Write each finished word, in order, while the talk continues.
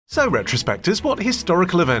So, retrospectors, what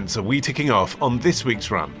historical events are we ticking off on this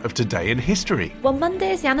week's run of Today in History? Well,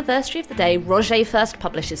 Monday is the anniversary of the day Roget first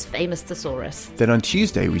published his famous Thesaurus. Then on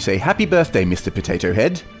Tuesday we say happy birthday, Mr. Potato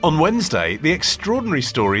Head. On Wednesday, the extraordinary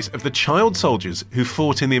stories of the child soldiers who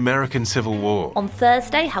fought in the American Civil War. On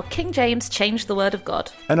Thursday, how King James changed the word of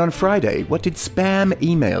God. And on Friday, what did spam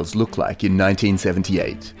emails look like in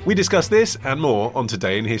 1978? We discuss this and more on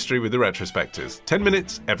Today in History with the retrospectors. 10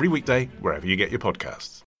 minutes every weekday, wherever you get your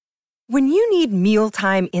podcasts. When you need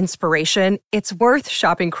mealtime inspiration, it's worth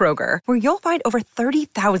shopping Kroger, where you'll find over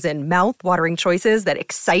 30,000 mouth-watering choices that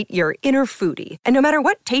excite your inner foodie. And no matter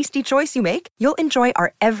what tasty choice you make, you'll enjoy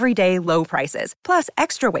our everyday low prices, plus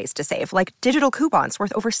extra ways to save, like digital coupons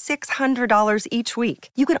worth over $600 each week.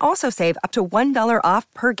 You can also save up to $1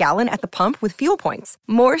 off per gallon at the pump with fuel points.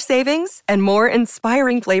 More savings and more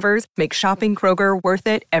inspiring flavors make shopping Kroger worth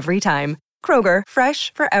it every time. Kroger,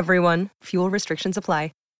 fresh for everyone. Fuel restrictions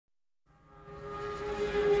apply.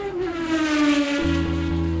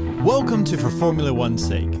 Welcome to For Formula One's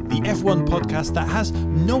Sake, the F1 podcast that has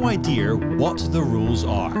no idea what the rules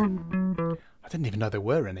are. I didn't even know there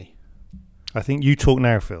were any. I think you talk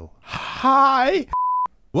now, Phil. Hi!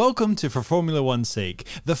 Welcome to For Formula One's Sake,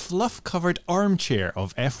 the fluff-covered armchair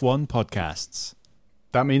of F1 podcasts.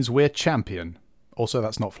 That means we're champion. Also,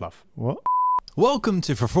 that's not fluff. What? Welcome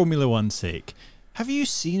to For Formula One's Sake. Have you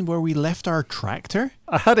seen where we left our tractor?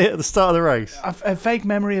 I had it at the start of the race. I've a vague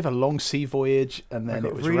memory of a long sea voyage, and then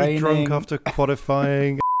it was really raining. drunk after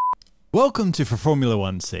qualifying. Welcome to For Formula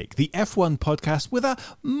One's Sake, the F1 podcast with a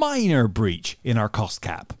minor breach in our cost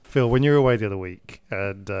cap. Phil, when you were away the other week,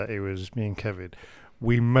 and it was me and Kevin,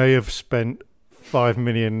 we may have spent 5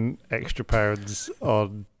 million extra pounds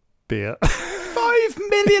on beer. 5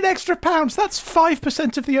 million extra pounds! That's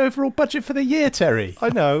 5% of the overall budget for the year, Terry. I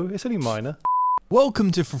know, it's only minor.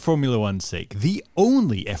 Welcome to For Formula One's Sake, the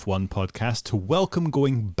only F1 podcast to welcome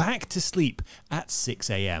going back to sleep at 6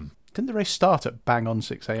 a.m. Didn't the race start at bang on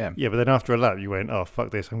 6 a.m? Yeah, but then after a lap you went, oh,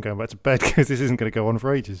 fuck this, I'm going back to bed because this isn't going to go on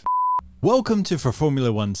for ages. Welcome to For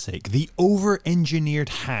Formula One's Sake, the over-engineered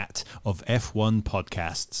hat of F1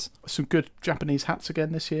 podcasts. Some good Japanese hats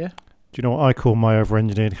again this year. Do you know what I call my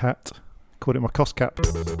over-engineered hat? Called it my cost cap.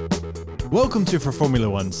 Welcome to For Formula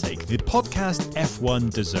One's Sake, the podcast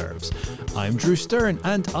F1 deserves. I'm Drew Stern,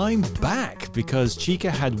 and I'm back because Chica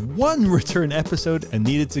had one return episode and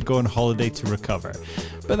needed to go on holiday to recover.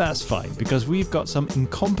 But that's fine, because we've got some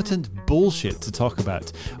incompetent bullshit to talk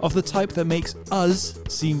about, of the type that makes us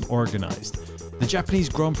seem organised. The Japanese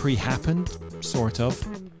Grand Prix happened, sort of,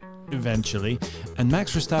 eventually, and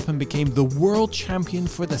Max Verstappen became the world champion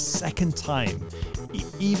for the second time,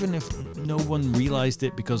 even if no one realised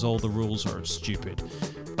it because all the rules are stupid.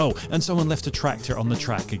 Oh, and someone left a tractor on the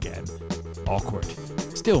track again. Awkward.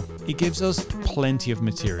 Still, it gives us plenty of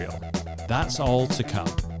material. That's all to come.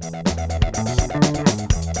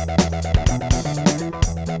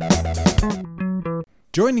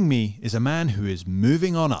 Joining me is a man who is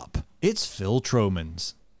moving on up. It's Phil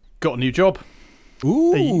Tromans. Got a new job.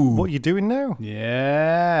 Ooh. What are you doing now?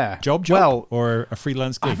 Yeah. Job? Well, or a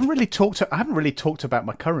freelance gig? I haven't really talked about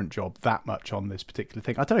my current job that much on this particular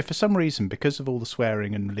thing. I don't know, for some reason, because of all the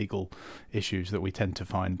swearing and legal issues that we tend to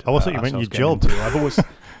find. I thought you meant your job. I've always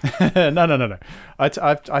no.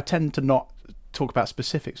 I tend to not talk about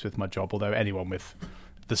specifics with my job, although anyone with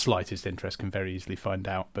the slightest interest can very easily find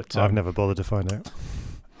out. But I've never bothered to find out.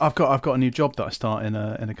 I've got a new job that I start in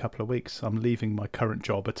a couple of weeks. I'm leaving my current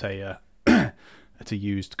job at a at a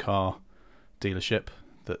used car dealership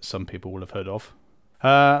that some people will have heard of.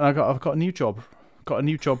 And I've got a new job. Got a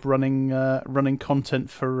new job running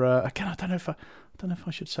content for again. I don't know if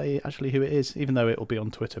I should say actually who it is, even though it will be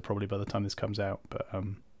on Twitter probably by the time this comes out. But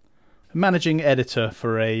managing editor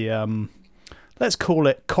for a let's call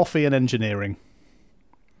it Coffee and Engineering.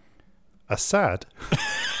 A sad.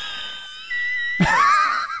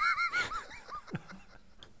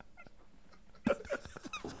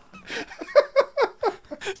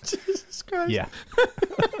 Jesus Christ. Yeah.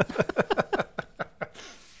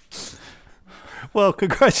 Well,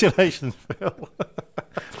 congratulations, Phil.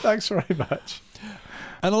 Thanks very much.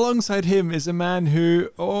 And alongside him is a man who,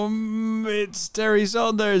 it's Terry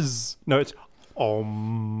Saunders. No, it's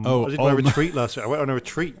I did my retreat last week. I went on a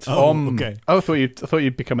retreat. Okay. Oh, I thought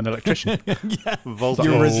you'd become an electrician. Yeah. Voltage.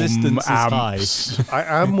 Your resistance is amps. high.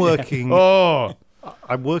 I am working. Oh,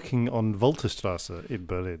 I'm working on Volterstrasse in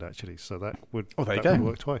Berlin, actually. So that would there you that would go.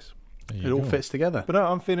 work twice. it all fits together. But no,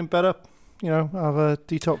 I'm feeling better. You know, I have a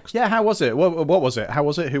detox. Yeah, how was it? What was it? How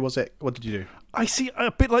was it? Who was it? What did you do? I see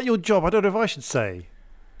a bit like your job. I don't know if I should say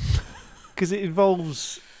because it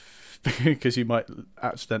involves because you might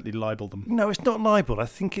accidentally libel them. No, it's not libel. I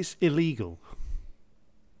think it's illegal.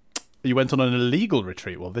 You went on an illegal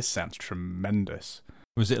retreat. Well, this sounds tremendous.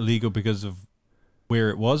 Was it illegal because of where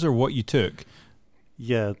it was or what you took?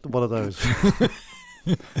 Yeah, one of those.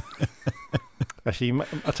 Actually,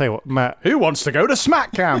 I'll tell you what, Matt. Who wants to go to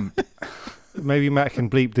Smack Camp? Maybe Matt can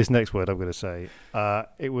bleep this next word I'm going to say.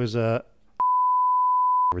 It was a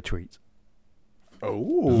retreat.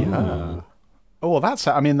 Oh. Yeah. Oh, well, that's...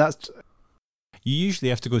 You usually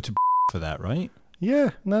have to go to for that, right? Yeah,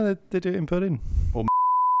 no, they do it in Berlin.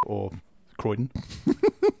 Or Croydon.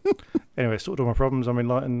 Anyway, sorted all my problems. I'm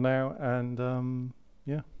enlightened now, and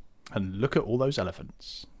yeah. And look at all those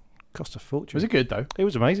elephants. Cost a fortune. Was it good, though? It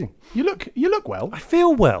was amazing. You look well. I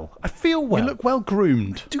feel well. You look well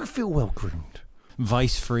groomed. I do feel well groomed.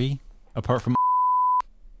 Vice free, apart from.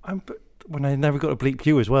 When I never got to bleep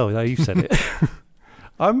you as well. Now you said it.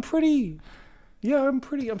 I'm still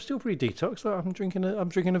pretty detoxed. I'm drinking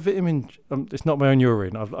a vitamin. It's not my own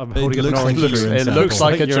urine. I'm holding up an orange juice. It looks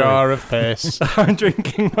like a jar of piss. I'm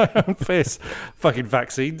drinking my own piss. Fucking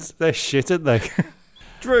vaccines. They're shit, aren't they?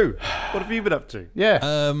 Drew, what have you been up to?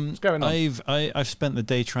 Yeah. What's going on? I've spent the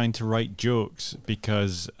day trying to write jokes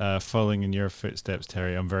because following in your footsteps,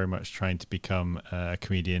 Terry, I'm very much trying to become a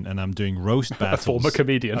comedian, and I'm doing roast battles. A former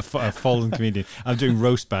comedian. A fallen comedian. I'm doing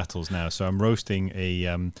roast battles now, so I'm roasting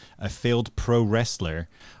a failed pro wrestler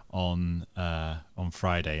on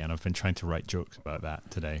Friday, and I've been trying to write jokes about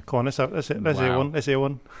that today. Go on, let's hear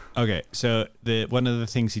one. Okay, so one of the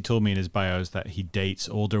things he told me in his bio is that he dates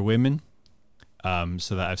older women.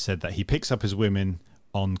 So that I've said that he picks up his women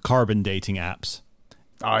on carbon dating apps.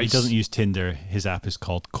 Nice. He doesn't use Tinder. His app is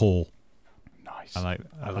called Cole. Nice.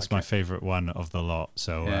 That's my favorite one of the lot.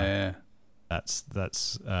 So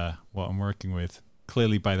that's what I'm working with.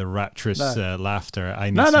 Clearly, by the rapturous laughter, I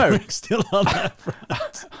need some work still on that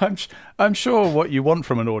front. I'm sure what you want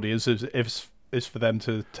from an audience is for them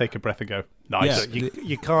to take a breath and go, nice. Yeah,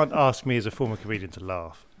 you can't ask me as a former comedian to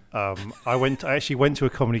laugh. I actually went to a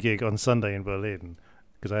comedy gig on Sunday in Berlin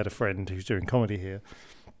because I had a friend who's doing comedy here,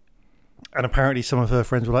 and apparently some of her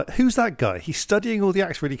friends were like, "Who's that guy? He's studying all the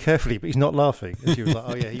acts really carefully, but he's not laughing." And she was like,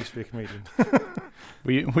 "Oh yeah, he used to be a comedian."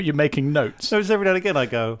 Were you making notes? So just every now and again I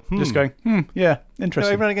go, just going, yeah, interesting.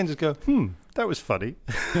 No, every now and again just go, that was funny,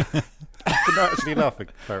 but not actually laughing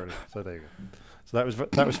apparently. So there you go. So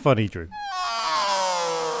that was funny, Drew.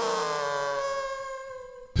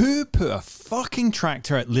 Who put a fucking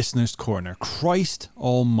tractor at Listener's Corner? Christ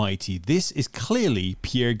almighty. This is clearly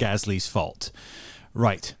Pierre Gasly's fault.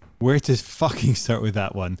 Right, where to fucking start with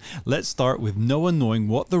that one? Let's start with no one knowing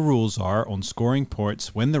what the rules are on scoring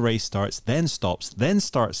points when the race starts, then stops, then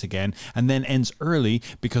starts again, and then ends early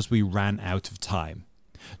because we ran out of time.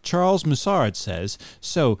 Charles Moussard says,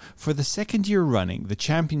 so, for the second year running, the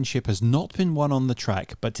championship has not been won on the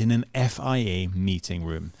track, but in an FIA meeting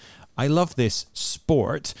room. I love this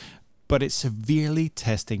sport, but it's severely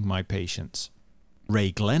testing my patience.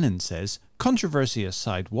 Ray Glennon says, controversy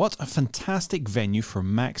aside, what a fantastic venue for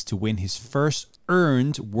Max to win his first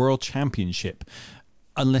earned world championship.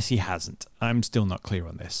 Unless he hasn't. I'm still not clear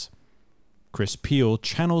on this. Chris Peel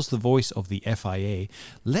channels the voice of the FIA.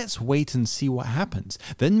 Let's wait and see what happens.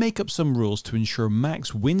 Then make up some rules to ensure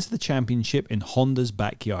Max wins the championship in Honda's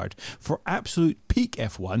backyard. For absolute peak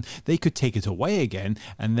F1, they could take it away again,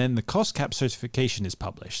 and then the cost cap certification is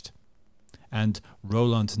published. And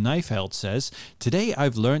Roland Neifeld says, today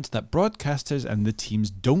I've learned that broadcasters and the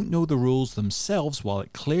teams don't know the rules themselves while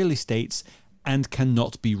it clearly states and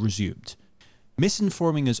cannot be resumed.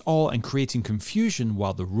 Misinforming us all and creating confusion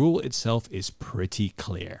while the rule itself is pretty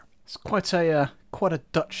clear. It's quite a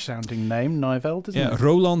Dutch-sounding name, Nijveld, isn't it? Yeah,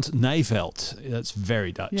 Roland Nijveld. That's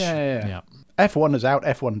very Dutch. Yeah. F1 has out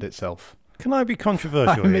F1'd itself. Can I be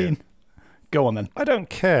controversial here? Go on then. I don't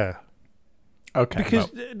care. Okay.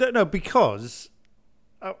 Because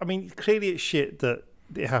I mean, clearly it's shit that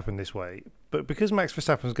it happened this way. But because Max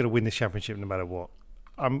Verstappen's going to win this championship no matter what,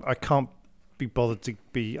 I can't be bothered to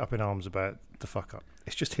be up in arms about the fuck up.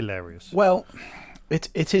 It's just hilarious. Well, it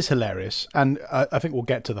is hilarious, and I think we'll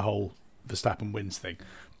get to the whole Verstappen wins thing.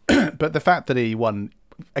 But the fact that he won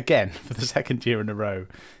again for the second year in a row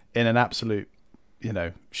in an absolute,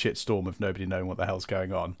 shitstorm of nobody knowing what the hell's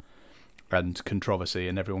going on, and controversy,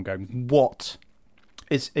 and everyone going, "What?"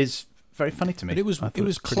 is very funny to me. But it was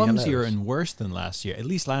clumsier hilarious. And worse than last year. At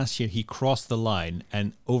least last year he crossed the line,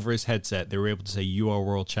 and over his headset they were able to say, "You are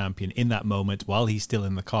world champion" in that moment while he's still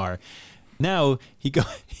in the car. Now he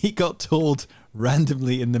got told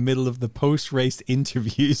randomly in the middle of the post-race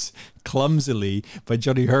interviews clumsily by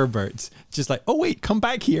Johnny Herbert. Just like, oh wait, come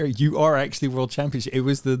back here. You are actually world champion. It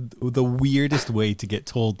was the weirdest way to get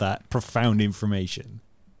told that profound information.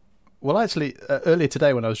 Well, actually, earlier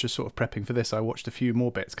today when I was just sort of prepping for this, I watched a few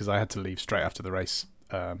more bits because I had to leave straight after the race,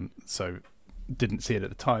 so didn't see it at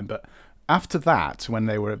the time. But after that, when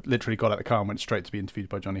they were literally got out of the car and went straight to be interviewed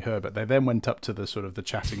by Johnny Herbert, they then went up to the sort of the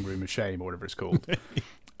chatting room of shame or whatever it's called.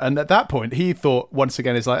 And at that point, he thought once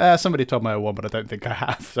again, it's like, somebody told me I won, but I don't think I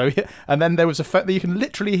have. So, and then there was you can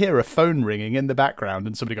literally hear a phone ringing in the background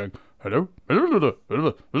and somebody going, hello,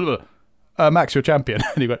 Max, you're champion.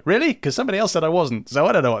 And he went, really? Because somebody else said I wasn't, so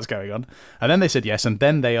I don't know what's going on. And then they said yes, and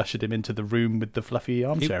then they ushered him into the room with the fluffy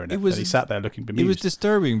armchair in it. And he sat there looking bemused. It was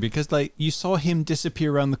disturbing because, like, you saw him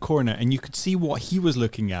disappear around the corner, and you could see what he was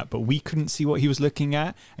looking at, but we couldn't see what he was looking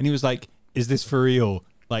at. And he was like, "Is this for real?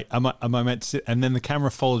 Like, am I meant to sit?" And then the camera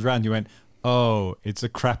followed around. You went, "Oh, it's a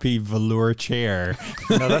crappy velour chair."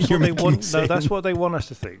 No, that's what they want. No, that's what they want us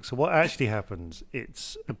to think. So what actually happens?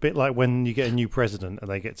 It's a bit like when you get a new president and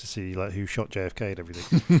they get to see like who shot JFK and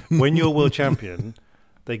everything. When you're world champion,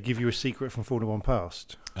 they give you a secret from Formula One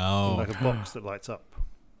past. Oh, like a box that lights up.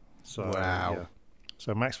 So wow. Yeah.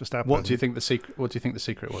 So Max Verstappen. What do you think the secret? What do you think the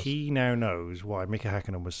secret was? He now knows why Mika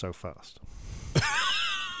Hakkinen was so fast.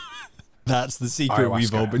 That's the secret Ayahuasca.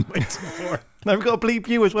 we've all been waiting for. Now we've got to bleep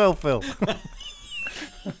you as well, Phil.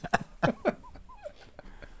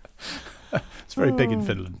 It's very big in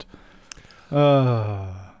Finland.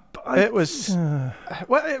 It was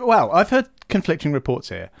well. I've heard conflicting reports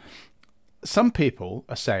here. Some people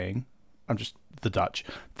are saying, I'm just the Dutch,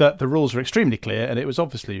 that the rules are extremely clear, and it was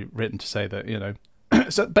obviously written to say that, you know.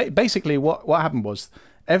 So basically, what happened was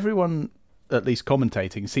everyone, at least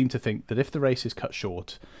commentating, seemed to think that if the race is cut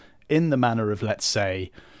short, in the manner of, let's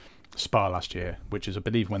say, Spa last year, which is, I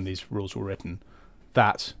believe, when these rules were written,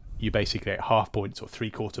 that you basically get half points or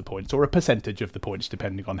three-quarter points or a percentage of the points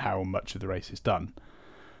depending on how much of the race is done.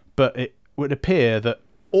 But it would appear that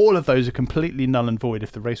all of those are completely null and void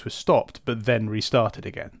if the race was stopped but then restarted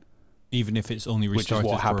again. Even if it's only restarted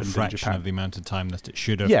for a fraction of the amount of time that it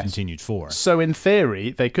should have continued for. So in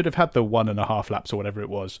theory, they could have had the 1.5 laps or whatever it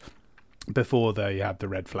was before they had the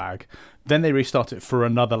red flag. Then they restart it for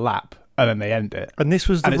another lap, and then they end it. And this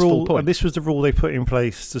was the rule. And this was the rule they put in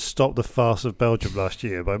place to stop the farce of Belgium last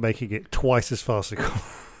year by making it twice as farcical.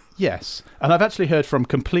 Yes, and I've actually heard from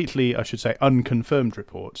completely, I should say, unconfirmed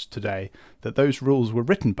reports today that those rules were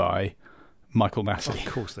written by Michael Massey. Of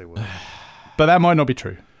course they were. But that might not be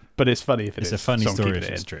true. But it's funny if it is. It's a funny story if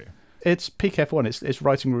it's true. It's peak F1. It's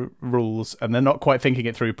writing rules, and they're not quite thinking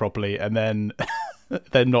it through properly, and then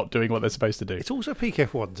they're not doing what they're supposed to do. It's also peak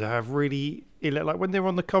F1 to have really, like when they're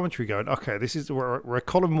on the commentary going, okay, we're a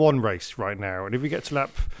column 1 race right now, and if we get to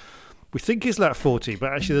lap, we think it's lap 40,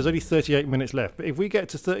 but actually there's only 38 minutes left. But if we get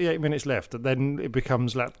to 38 minutes left, then it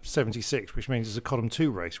becomes lap 76, which means it's a column 2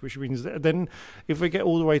 race, which means that then if we get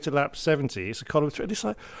all the way to lap 70, it's a column 3. And it's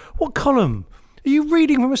like, what column? Are you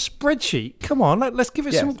reading from a spreadsheet? Come on, let's give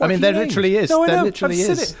it some. I mean, there names. literally is. No, there literally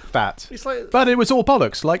is that. It's like, but it was all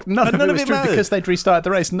bollocks. Like none of it was true mattered. because they'd restarted the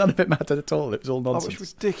race. None of it mattered at all. It was all nonsense. It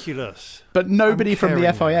was ridiculous. But nobody from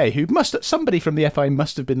the FIA, somebody from the FIA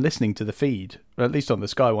must have been listening to the feed, or at least on the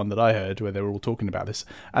Sky one that I heard, where they were all talking about this,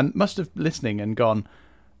 and must have listening and gone,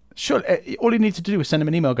 sure, all you need to do is send them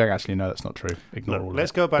an email going, actually, no, that's not true. Ignore all of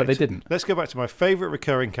it. But they didn't. Let's go back to my favourite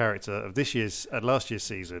recurring character of this year's and last year's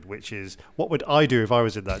season, which is, what would I do if I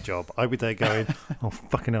was in that job? I'd be there going, oh,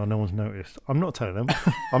 fucking hell, no one's noticed. I'm not telling them.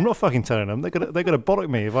 I'm not fucking telling them. They're gonna bollock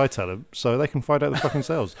me if I tell them, so they can find out the fucking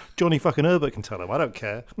themselves. Johnny fucking Herbert can tell them. I don't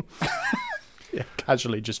care. Yeah,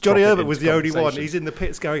 casually just Johnny Herbert was the only one. He's in the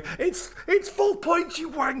pits going, it's full points, you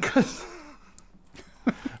wankers.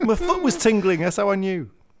 My foot was tingling. That's how I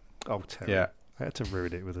knew. Oh, Terry. Yeah. I had to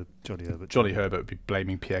ruin it with a Johnny Herbert. Johnny Herbert would be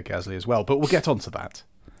blaming Pierre Gasly as well, but we'll get on to that.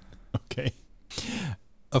 Okay.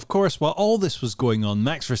 Of course, while all this was going on,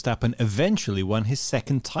 Max Verstappen eventually won his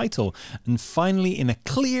second title, and finally in a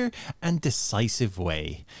clear and decisive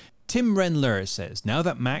way. Tim Renler says, now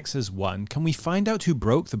that Max has won, can we find out who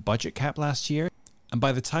broke the budget cap last year? And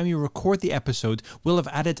by the time you record the episode, we'll have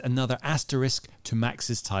added another asterisk to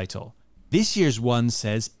Max's title. This year's one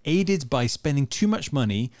says, aided by spending too much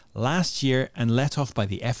money last year and let off by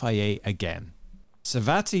the FIA again.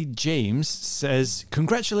 Savati James says,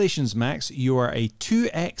 congratulations, Max. You are a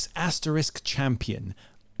 2x asterisk champion.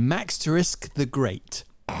 Maxterisk the Great.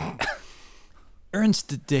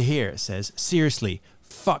 Ernst de Heer says, seriously,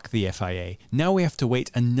 fuck the FIA. Now we have to wait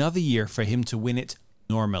another year for him to win it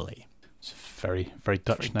normally. very, very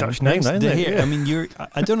Dutch name. Dutch name, Ernst isn't de it? Heer. Yeah. I mean,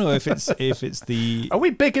 I don't know if it's the. Are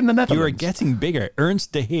we big in the Netherlands? You are getting bigger.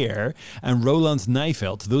 Ernst de Heer and Roland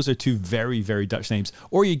Nijveld. Those are two very, very Dutch names.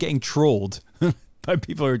 Or you're getting trolled by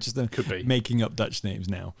people who are just making up Dutch names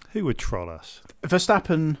now. Who would troll us?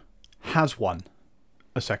 Verstappen has won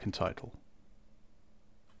a second title.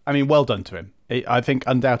 I mean, well done to him. I think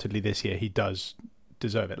undoubtedly this year he does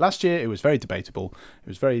deserve it. Last year it was very debatable. It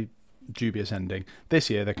was very dubious ending. This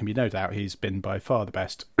year there can be no doubt he's been by far the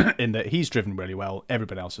best in that he's driven really well.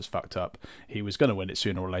 Everybody else has fucked up. He was going to win it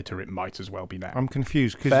sooner or later. It might as well be now. I'm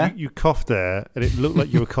confused because you coughed there and it looked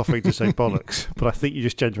like you were coughing to say bollocks, but I think you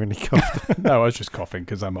just genuinely coughed. No, I was just coughing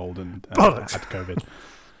because I'm old and Bollocks. had COVID.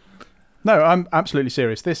 No, I'm absolutely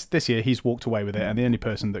serious. This year he's walked away with it, and the only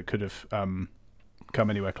person that could have come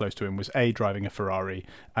anywhere close to him was A, driving a Ferrari,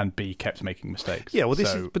 and B, kept making mistakes. Yeah, well,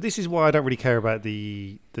 this is why I don't really care about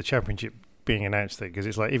the championship being announced thing, because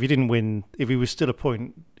it's like if he didn't win, if he still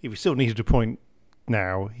needed a point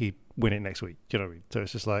now, he'd win it next week. Do you know what I mean? So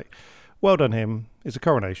it's just like, well done him. It's a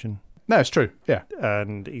coronation. No, it's true. Yeah,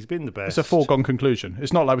 and he's been the best. It's a foregone conclusion.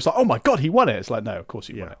 It's not like it's like, oh my god, he won it. It's like, no, of course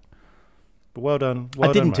he won it. But well done.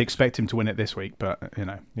 I didn't expect him to win it this week, but you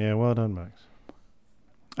know. Yeah, well done, Max.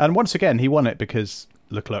 And once again, he won it because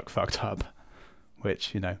Leclerc fucked up,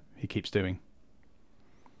 which, you know, he keeps doing.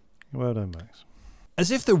 Well done, Max.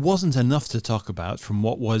 As if there wasn't enough to talk about from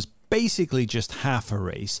what was basically just half a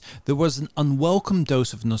race, there was an unwelcome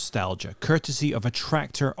dose of nostalgia, courtesy of a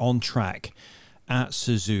tractor on track at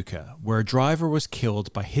Suzuka, where a driver was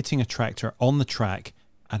killed by hitting a tractor on the track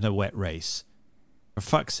at a wet race. For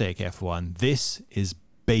fuck's sake, F1, this is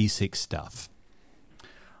basic stuff.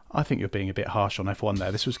 I think you're being a bit harsh on F1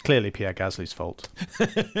 there. This was clearly Pierre Gasly's fault.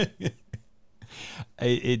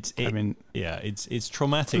 It's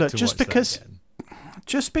traumatic Look, to just watch because, that again.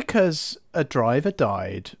 Just because a driver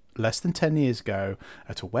died less than 10 years ago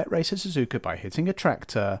at a wet race at Suzuka by hitting a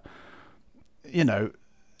tractor, you know,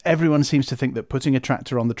 everyone seems to think that putting a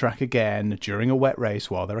tractor on the track again during a wet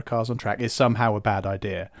race while there are cars on track is somehow a bad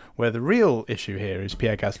idea. Where the real issue here is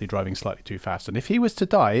Pierre Gasly driving slightly too fast. And if he was to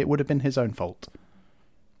die, it would have been his own fault.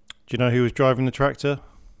 Do you know who was driving the tractor?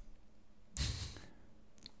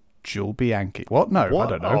 Jules Bianchi. What? No, I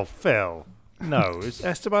don't know. Oh, Phil. No, it's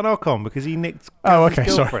Esteban Ocon because he nicked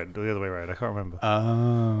his girlfriend, or the other way around. I can't remember.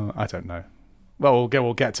 I don't know. Well,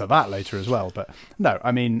 we'll get to that later as well. But no,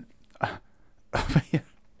 I mean,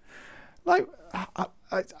 like,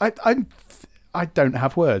 I don't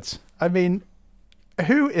have words. I mean,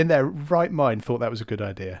 who in their right mind thought that was a good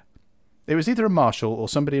idea? It was either a marshal or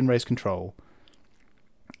somebody in race control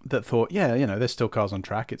that thought, yeah, you know, there's still cars on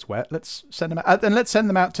track, it's wet, let's send them out. And let's send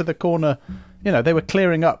them out to the corner. You know, they were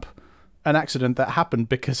clearing up an accident that happened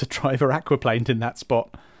because a driver aquaplaned in that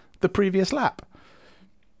spot the previous lap.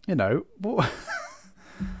 You know,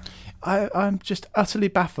 I'm just utterly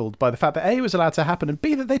baffled by the fact that A, it was allowed to happen, and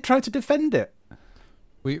B, that they tried to defend it.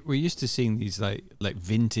 We're used to seeing these like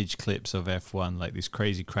vintage clips of F1, like these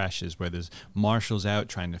crazy crashes where there's marshals out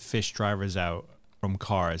trying to fish drivers out from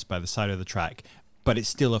cars by the side of the track, but it's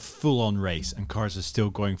still a full-on race and cars are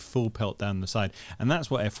still going full pelt down the side. And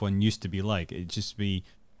that's what F1 used to be like. It'd just be,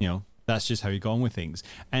 you know, that's just how you go on with things.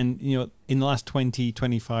 And, you know, in the last 20,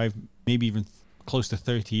 25, maybe even close to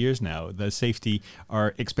 30 years now, the safety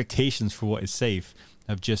or expectations for what is safe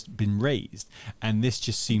have just been raised. And this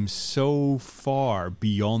just seems so far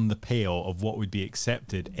beyond the pale of what would be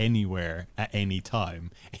accepted anywhere at any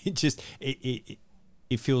time. It just, it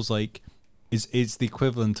feels like it's the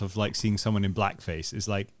equivalent of like seeing someone in blackface. It's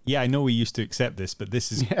like, yeah, I know we used to accept this, but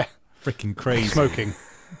this is freaking crazy. Smoking.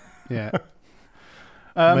 Yeah.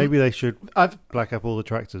 Maybe they should black up all the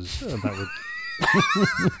tractors and that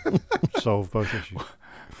would solve both issues.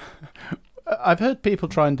 I've heard people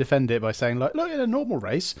try and defend it by saying, like, look, in a normal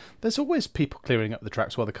race, there's always people clearing up the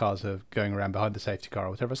tracks while the cars are going around behind the safety car or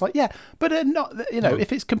whatever. It's like, yeah, but they're not, you know,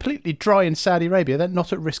 if it's completely dry in Saudi Arabia, they're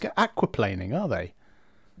not at risk of aquaplaning, are they?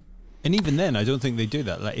 And even then, I don't think they do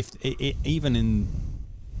that. Like, if even in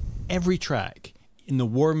every track, in the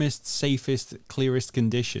warmest, safest, clearest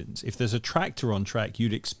conditions, if there's a tractor on track,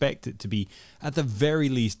 you'd expect it to be at the very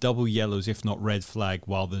least double yellows, if not red flag,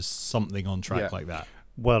 while there's something on track like that.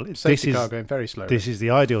 Well, safety car going very slowly. This is the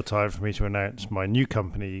ideal time for me to announce my new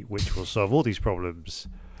company, which will solve all these problems.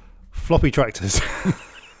 Floppy tractors.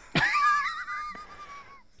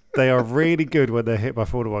 They are really good when they're hit by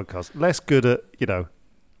Formula 1 cars. Less good at, you know,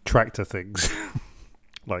 tractor things.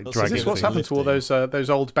 Like is this what's happened to all those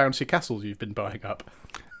old bouncy castles you've been buying up?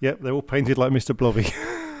 Yep, they're all painted like Mr. Blobby.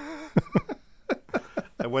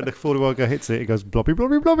 And when the Formula 1 guy hits it, it goes blobby,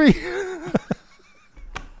 blobby, blobby.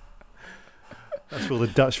 That's all the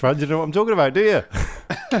Dutch fans. You know what I'm talking about, do you?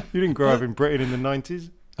 You didn't grow up in Britain in the 90s.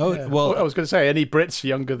 Oh, Yeah. well, I was going to say, any Brits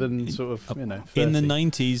younger than sort of, 30? in the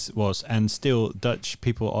 90s was, and still Dutch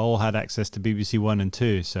people all had access to BBC One and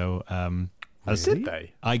Two. So, Did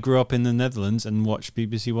they? I grew up in the Netherlands and watched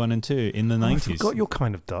BBC One and Two in the 90s. I forgot you're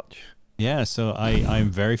kind of Dutch. Yeah, so I'm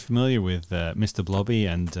very familiar with Mr. Blobby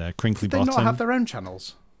and Crinkly Did they Bottom. not have their own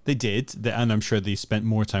channels? They did, and I'm sure they spent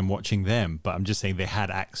more time watching them, but I'm just saying they had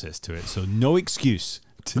access to it. So no excuse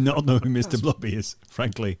to not know who Mr. Blobby is,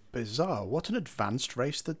 frankly. Bizarre. What an advanced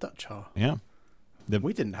race the Dutch are. Yeah.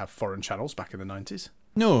 We didn't have foreign channels back in the 90s.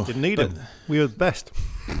 No. Didn't need but them. We were the best.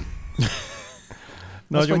 That's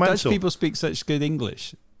Nigel why Dutch Mansell. people speak such good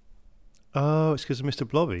English. Oh, it's because of Mr.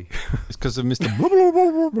 Blobby. It's because of Mr.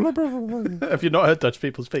 Have you not heard Dutch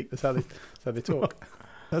people speak? That's how they talk.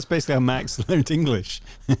 That's basically how Max learned English.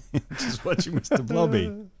 Just watching Mr.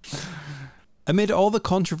 Blobby. Amid all the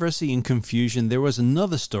controversy and confusion, there was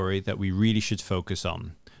another story that we really should focus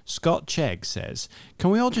on. Scott Chegg says,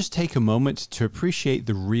 "Can we all just take a moment to appreciate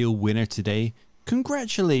the real winner today?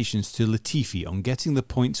 Congratulations to Latifi on getting the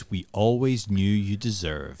points we always knew you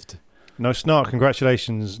deserved." No snark.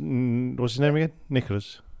 Congratulations. What's his name again?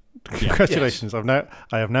 Nicholas. Congratulations. I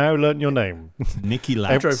have now learnt your name. Nicky I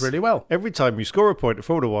Lax. drove really well. Every time you score a point at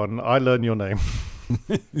Formula One, I learn your name.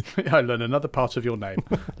 I learned another part of your name.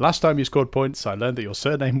 Last time you scored points, I learned that your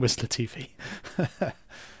surname was Latifi.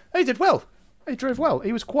 He did well. He drove well.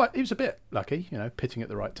 He was a bit lucky, pitting at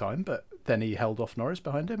the right time, but then he held off Norris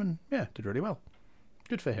behind him and, did really well.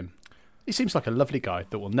 Good for him. He seems like a lovely guy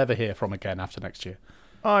that we'll never hear from again after next year.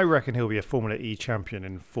 I reckon he'll be a Formula E champion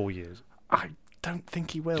in 4 years. I don't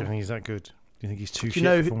think he will. Do you think he's that good? Do you think he's too Do shit you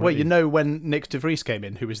know? for Formula E? When Nick De Vries came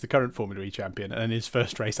in, who was the current Formula E champion, and his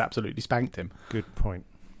first race absolutely spanked him. Good point.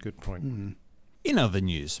 In other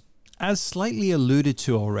news, as slightly alluded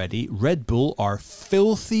to already, Red Bull are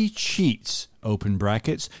filthy cheats, open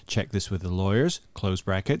brackets, check this with the lawyers, close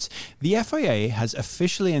brackets. The FIA has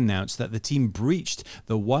officially announced that the team breached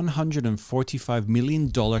the $145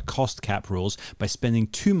 million cost cap rules by spending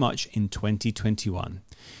too much in 2021.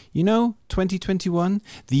 2021,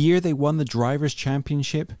 the year they won the Drivers'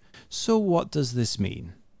 Championship. So what does this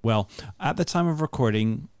mean? Well, at the time of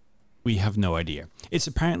recording, we have no idea. It's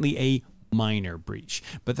apparently a minor breach,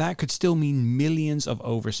 but that could still mean millions of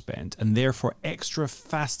overspend and therefore extra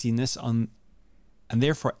fastiness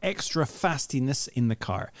in the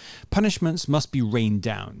car. Punishments must be rained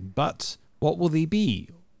down, but what will they be?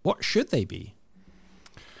 What should they be?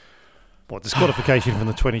 What, disqualification from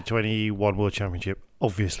the 2021 World Championship?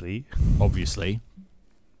 Obviously.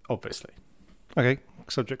 Okay,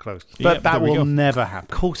 subject closed. But Yep, that there we will go. never happen.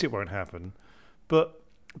 Of course it won't happen. But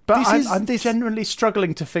I'm genuinely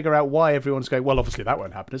struggling to figure out why everyone's going, well, obviously that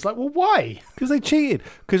won't happen. It's like, well, why? because they cheated.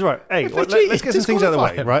 Because, right, hey, If they let's cheated, get some things out of the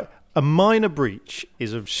way, disqualify 'em. right? A minor breach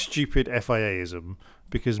is a stupid FIA-ism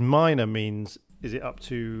because minor means, is it up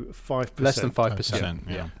to 5%? Less than 5%.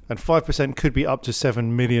 Yeah. And 5% could be up to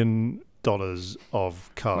 $7 million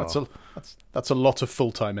of car. That's a lot of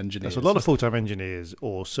full-time engineers. That's a lot of full-time engineers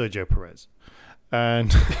or Sergio Perez.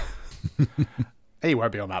 And He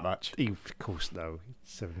won't be on that much. of course, no.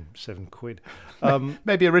 Seven quid.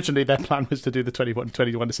 Maybe originally their plan was to do the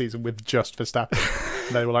 21 season with just Verstappen.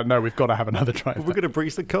 And they were like, no, we've got to have another driver. We're going to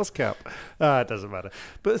breach the cost cap. It doesn't matter.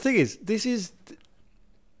 But the thing is, this is...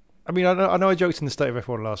 I mean, I know I joked in the State of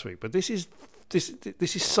F1 last week, but this is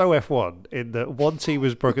so F1 in that one team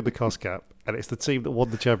has broken the cost cap and it's the team that won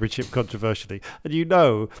the championship controversially. And you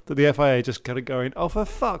know that the FIA just kind of going, oh, for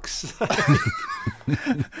fuck's sake.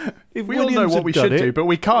 If We all know Williams what had we done should it- do, but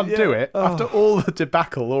we can't do Yeah. it. Oh. After all the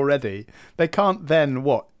debacle already, they can't then,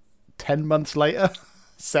 10 months later,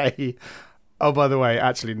 say, oh, by the way,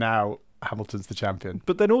 actually now Hamilton's the champion.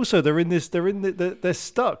 But then also they're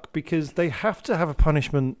stuck because they have to have a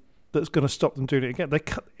punishment that's going to stop them doing it again.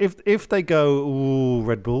 If they go, ooh,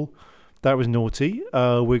 Red Bull, that was naughty.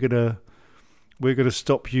 We're gonna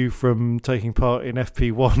stop you from taking part in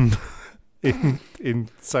FP1 in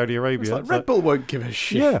Saudi Arabia. It's like Red Bull won't give a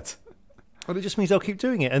shit. Yeah. Well, it just means they'll keep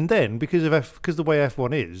doing it, and then because the way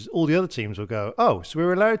F1 is, all the other teams will go, oh, so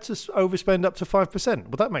we're allowed to overspend up to 5%.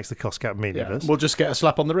 Well, that makes the cost cap meaningless. We'll just get a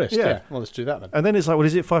slap on the wrist. Yeah. Yeah. Well, let's do that then. And then it's like, well,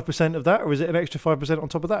 is it 5% of that, or is it an extra 5% on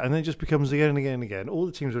top of that? And then it just becomes again and again and again. All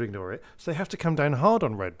the teams will ignore it, so they have to come down hard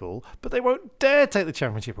on Red Bull, but they won't dare take the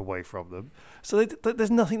championship away from them. So there's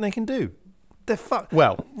nothing they can do. They're fucked.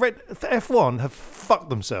 Well, F1 have fucked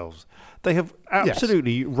themselves. They have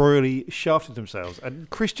absolutely royally shafted themselves. And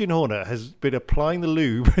Christian Horner has been applying the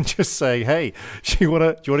lube and just saying, hey, do you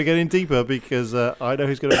want to get in deeper? Because I know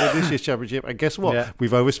who's going to win this year's championship. And guess what? Yeah.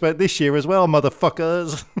 We've overspent this year as well,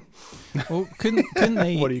 motherfuckers. Well, couldn't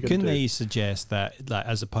they? What are you gonna couldn't do? they suggest that, like,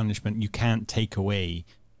 as a punishment, you can't take away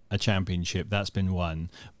a championship that's been won,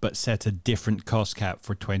 but set a different cost cap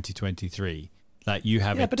for 2023? Like, you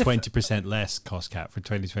have Yeah, a but if- 20% less cost cap for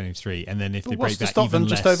 2023, and then if they But what's break to that stop even them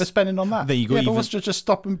just less, overspending on that? There you go. Yeah, but even, what's to just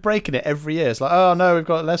stop them breaking it every year? It's like, oh no, we've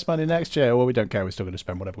got less money next year. Well, we don't care. We're still going to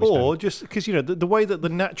spend whatever we Or spend. just because, the way that the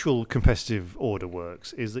natural competitive order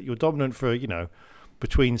works is that you're dominant for,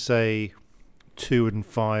 between, say, 2 and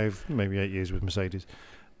 5, maybe 8 years with Mercedes.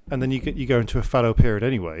 And then you go into a fallow period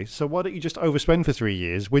anyway. So why don't you just overspend for 3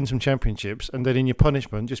 years, win some championships, and then in your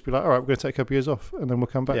punishment, just be like, all right, we're going to take a couple of years off, and then we'll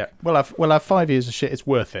come back. Yeah, we'll have 5 years of shit. It's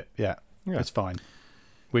worth it. Yeah. Yeah. It's fine.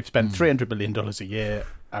 We've spent $300 million a year,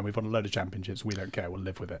 and we've won a load of championships. We don't care. We'll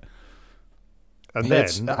live with it. And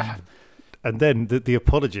It's- then, and then the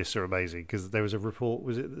apologists are amazing, because there was a report,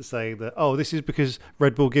 was it, saying that, this is because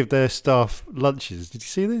Red Bull give their staff lunches. Did you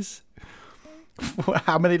see this?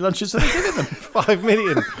 How many lunches are they giving them? 5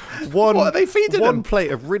 million. What are they feeding one them? plate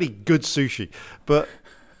of really good sushi. But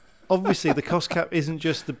obviously the cost cap isn't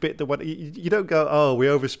just the bit that went... You don't go, we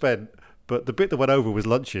overspent, but the bit that went over was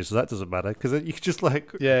lunches, so that doesn't matter, because you could just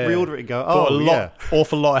reorder it and go,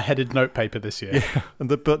 awful lot of headed notepaper this year. Yeah.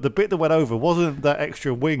 But the bit that went over wasn't that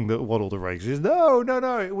extra wing that won all the races. No,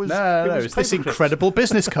 it was... It's this paperclips. incredible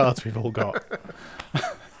business cards we've all got.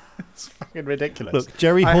 It's fucking ridiculous. Look,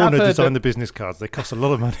 Jerry I have Horner heard designed that- the business cards. They cost a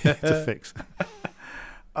lot of money to fix.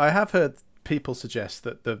 I have heard people suggest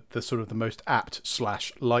that the sort of the most apt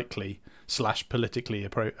 / likely / politically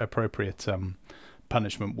appropriate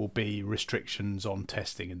punishment will be restrictions on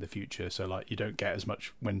testing in the future. So, like, you don't get as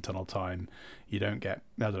much wind tunnel time. You don't get,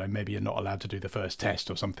 I don't know, maybe you're not allowed to do the first test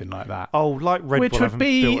or something like that. Oh, like Red Which Bull would haven't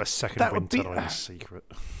be- built a second that wind would be- tunnel in secret.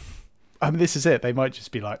 I mean, this is it. They might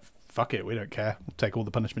just be like, fuck it, we don't care. We'll take all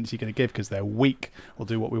the punishments you're going to give because they're weak. We'll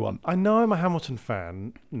do what we want. I know I'm a Hamilton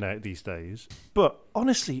fan now these days, but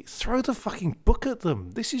honestly, throw the fucking book at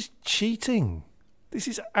them. This is cheating. This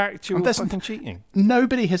is actual There's- fucking cheating.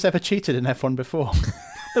 Nobody has ever cheated in F1 before.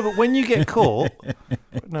 No, but when you get caught...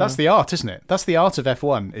 No. That's the art, isn't it? That's the art of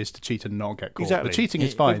F1, is to cheat and not get caught. Exactly. The cheating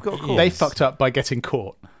is They've fine. got caught. They fucked up by getting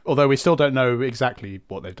caught. Although we still don't know exactly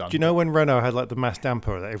what they've done. Do you know when Renault had like the mass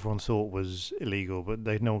damper that everyone thought was illegal, but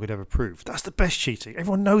no one could ever prove? That's the best cheating.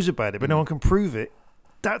 Everyone knows about it, but no one can prove it.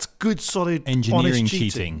 That's good, solid, Engineering honest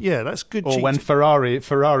cheating. Yeah, that's good Or cheating. when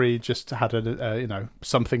Ferrari just had a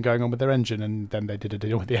something going on with their engine, and then they did a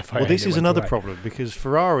deal with the FIA. Well, this and it is went another away. problem, because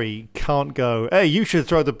Ferrari can't go, hey, you should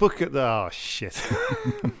throw the book at the... Oh, shit.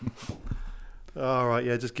 All right,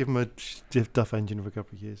 yeah, just give them a Duff engine for a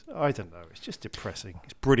couple of years. I don't know. It's just depressing.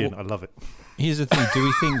 It's brilliant. I love it. Here's the thing. Do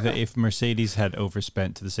we think that if Mercedes had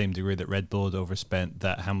overspent to the same degree that Red Bull had overspent,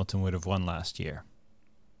 that Hamilton would have won last year?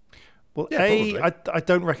 Well, Yeah, I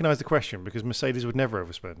don't recognise the question, because Mercedes would never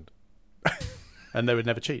overspend. And they would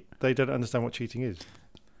never cheat. They don't understand what cheating is.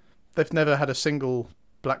 They've never had a single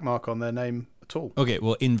black mark on their name at all. Okay,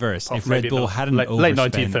 well, inverse. Apart If from Red maybe Bull the hadn't late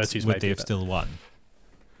overspent, 1930s would maybe, they have but- still won?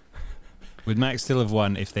 Would Max still have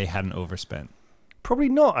won if they hadn't overspent? Probably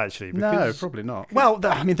not, actually. No, Because probably not. Well,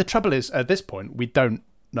 I mean, the trouble is, at this point, we don't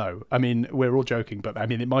know. I mean, we're all joking, but I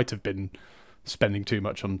mean, it might have been spending too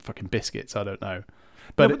much on fucking biscuits. I don't know.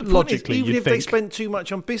 But, No, the point logically, is, even you'd if think... they spent too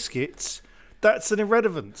much on biscuits, that's an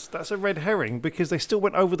irrelevance. That's a red herring, because they still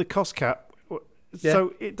went over the cost cap. Yeah.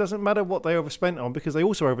 So it doesn't matter what they overspent on, because they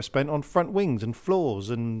also overspent on front wings and floors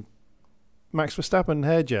and Max Verstappen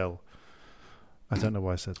hair gel. I don't know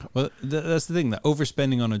why I said that. Well, that's the thing. That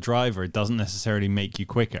overspending on a driver doesn't necessarily make you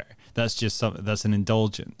quicker. That's just something. That's an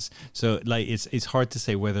indulgence. So, like, it's hard to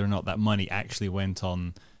say whether or not that money actually went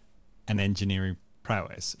on an engineering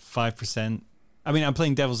prowess. 5%. I mean, I'm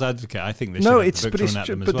playing devil's advocate. I think they should have the book thrown at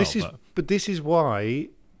them as well. But this is why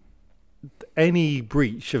any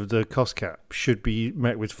breach of the cost cap should be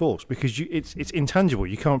met with force, because it's intangible.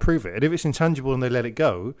 You can't prove it, and if it's intangible and they let it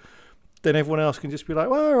go, then everyone else can just be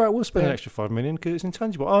like, well, all right, we'll spend an extra $5 million because it's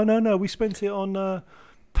intangible. Oh, no, we spent it on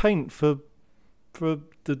paint for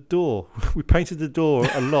the door. We painted the door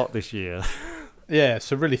a lot this year. Yeah,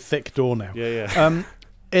 it's a really thick door now. Yeah.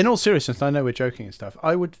 In all seriousness, I know we're joking and stuff,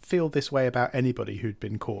 I would feel this way about anybody who'd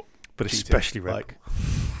been caught. But cheating. especially Red like,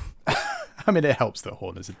 I mean, it helps that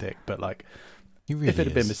Horner's a dick, but like, He really if it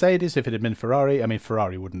had been is. Mercedes, if it had been Ferrari, I mean,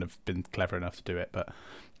 Ferrari wouldn't have been clever enough to do it, but...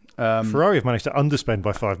 Ferrari have managed to underspend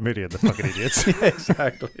by $5 million, the fucking idiots. Yeah,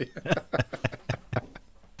 exactly.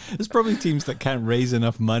 There's probably teams that can't raise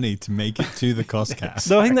enough money to make it to the cost cap.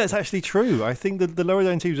 No, I think that's actually true. I think that the lower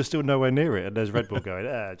down teams are still nowhere near it, and there's Red Bull going,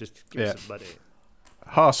 just give Yeah. us some money.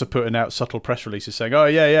 Haas are putting out subtle press releases saying, "Oh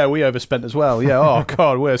yeah, we overspent as well. Yeah, oh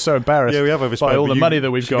god, we're so embarrassed. Yeah, we have overspent by all the money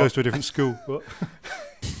that we've she got." goes to a different school. What?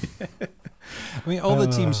 I mean, all the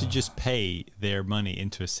teams should just pay their money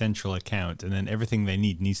into a central account, and then everything they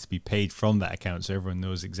need needs to be paid from that account, so everyone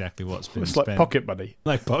knows exactly what's been It's spent. like pocket money.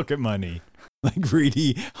 Like pocket money, like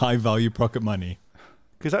really high value pocket money.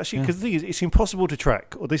 Because the thing is, it's impossible to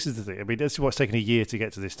track. Or this is the thing. I mean, this is what's taken a year to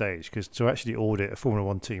get to this stage. Because to actually audit a Formula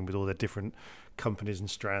One team with all their different companies and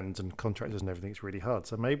strands and contractors and everything, it's really hard.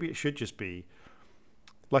 So maybe it should just be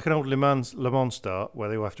like an old Le Mans start, where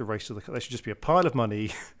they all have to race to the. There should just be a pile of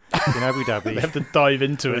money in Abu Dhabi. They have to dive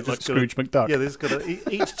into it like Scrooge McDuck. Yeah, there's got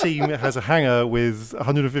each team has a hangar with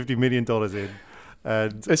 $150 million in.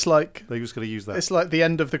 And It's like they just got to use that. it's like the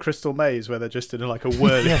end of the Crystal Maze where they're just in like a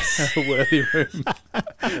whirly, a whirly room,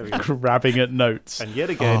 There we go. grabbing at notes. And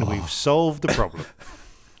yet again, we've solved the problem.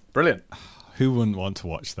 Brilliant. Who wouldn't want to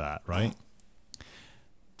watch that, right?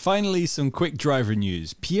 Finally, some quick driver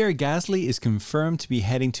news. Pierre Gasly is confirmed to be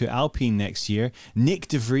heading to Alpine next year. Nick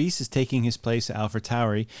De Vries is taking his place at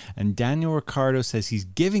AlphaTauri. And Daniel Ricciardo says he's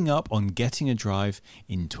giving up on getting a drive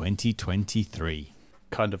in 2023.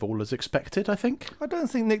 Kind of all as expected, I think. I don't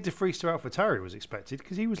think Nick De Vries to AlphaTauri was expected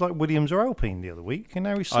because he was like Williams or Alpine the other week, and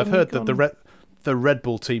now he's. I've suddenly heard that gone- the Red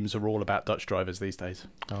Bull teams are all about Dutch drivers these days.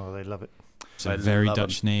 Oh, they love it. It's a I very love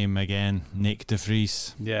Dutch name again, Nick De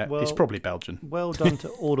Vries. Yeah, Well- he's probably Belgian. Well done to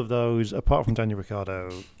all of those, apart from Daniel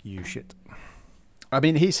Ricciardo. You shit. I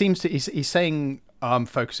mean, he seems to. He's saying I'm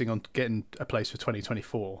focusing on getting a place for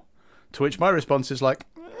 2024. To which my response is like,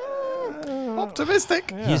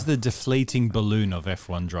 optimistic. He's the deflating balloon of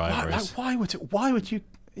F1 drivers. Why would you?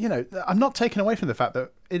 You know, I'm not taking away from the fact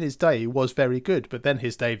that in his day he was very good, but then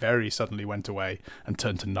his day very suddenly went away and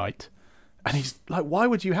turned to night. And he's like, why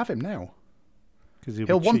would you have him now? Because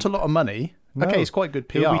He'll want a lot of money. No. Okay, he's quite good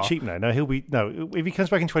PR. He'll be cheap now. No, if he comes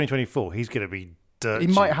back in 2024, he's going to be dirt He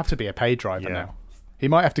cheap. might have to be a paid driver Yeah. now. He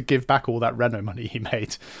might have to give back all that Renault money he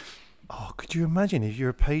made. Oh, could you imagine if you're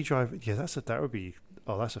a paid driver? Yeah, that would be.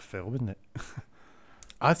 Oh, that's a film, isn't it?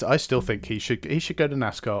 I still think he should go to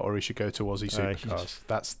NASCAR or he should go to Aussie he's- Supercars.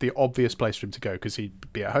 That's the obvious place for him to go because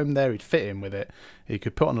he'd be at home there. He'd fit in with it. He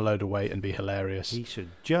could put on a load of weight and be hilarious. He should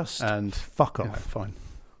just And fuck yeah, off. fine.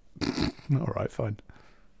 All right, fine.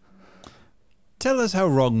 Tell us how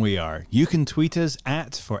wrong we are. You can tweet us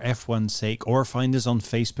at For F1's Sake or find us on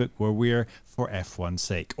Facebook where we're For F1's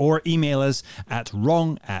Sake or email us at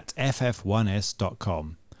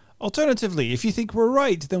wrong@ff1s.com. Alternatively, if you think we're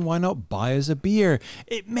right, then why not buy us a beer?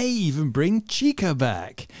 It may even bring Chica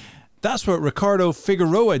back. That's what Ricardo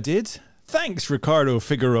Figueroa did. Thanks, Ricardo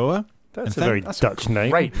Figueroa. That's And a very That's Dutch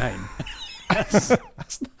name. Great name. that's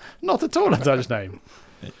not at all a Dutch name.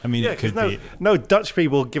 I mean, Yeah, it could 'cause be. no Dutch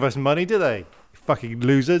people give us money, do they? Fucking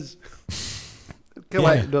losers. Go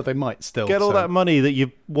Yeah. on, No, they might still. get all so that money that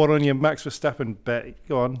you won on your Max Verstappen bet.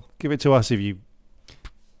 Go on, give it to us if you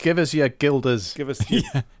Give us your guilders. give us. Your,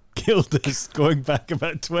 Yeah, killed us going back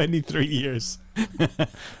about 23 years.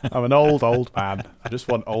 I'm an old man. I just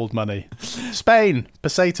want old money. Spain,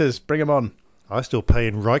 pesetas, bring them on. I still pay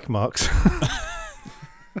in Reich marks.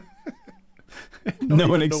 No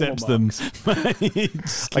one even accepts normal them. Just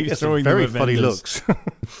I keep guess throwing very them at funny vendors.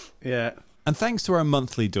 looks. Yeah. And thanks to our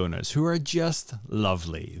monthly donors who are just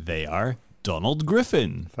lovely. They are Donald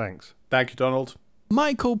Griffin, Thanks. Thank you, Donald.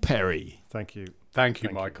 Michael Perry, Thank you. Thank you,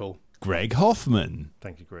 Thank you. Michael. Greg Hoffman,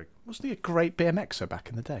 Thank you, Greg. Wasn't he a great BMXer back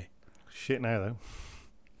in the day? Shit now though.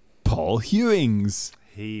 Paul Hewings.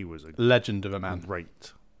 He was a Legend of a man.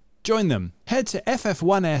 great. Join them. Head to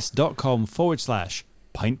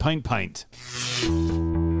ff1s.com/pint.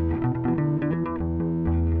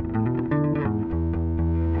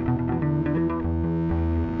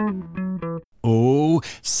 Oh,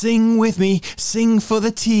 sing with me, sing for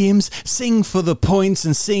the teams, sing for the points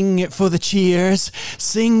and sing it for the cheers.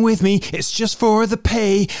 Sing with me, it's just for the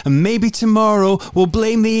pay, and maybe tomorrow we'll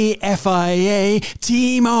blame the FIA.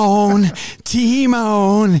 Team on, team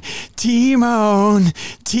on, team on,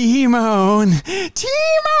 team on, team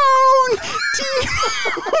on, team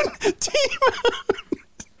on, team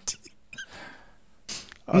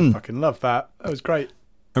on. I fucking love that. That was great.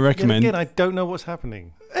 I recommend. Again, I don't know what's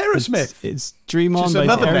happening. Aerosmith. It's Dream On Just by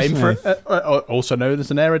another name for Aerosmith. also known as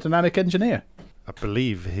an aerodynamic engineer. I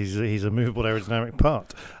believe he's a movable aerodynamic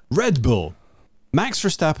part. Red Bull. Max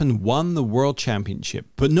Verstappen won the World Championship,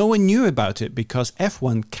 but no one knew about it because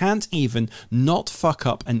F1 can't even not fuck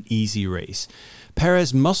up an easy race.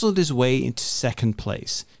 Perez muscled his way into second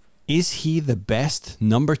place. Is he the best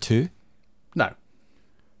number 2? No,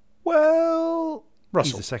 Well,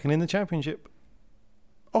 Russell. he's the second in the championship.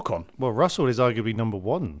 Ocon. Well, Russell is arguably number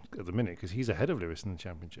one at the minute because he's ahead of Lewis in the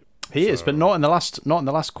championship. He is, but not in the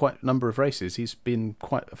last quite number of races. He's been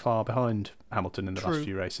quite far behind Hamilton in the last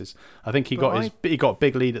few races. I think he got a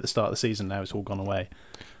big lead at the start of the season. Now it's all gone away.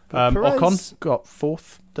 Ocon got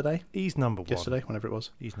 4th today. He's number one. Yesterday, whenever it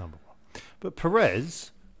was. He's number one. But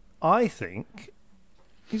Perez, I think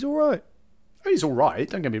he's all right. He's all right.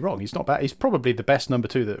 Don't get me wrong. He's not bad. He's probably the best number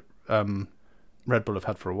 2 that Red Bull have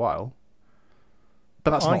had for a while.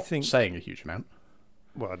 But that's not saying a huge amount.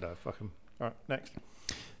 Well, no, fuck him. All right, next.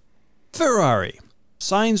 Ferrari.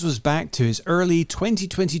 Sainz was back to his early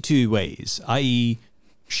 2022 ways, i.e.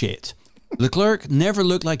 shit. Leclerc never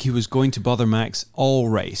looked like he was going to bother Max all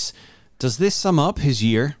race. Does this sum up his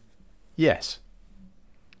year? Yes.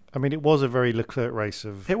 I mean, it was a very Leclerc race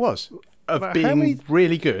of... It was. Of being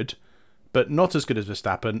really good, but not as good as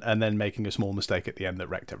Verstappen, and then making a small mistake at the end that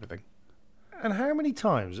wrecked everything. And how many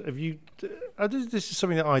times have you... this is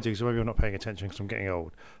something that I do, so maybe I'm not paying attention because I'm getting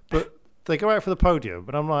old. But they go out for the podium,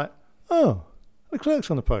 and I'm like, oh, Leclerc's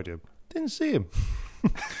on the podium. Didn't see him.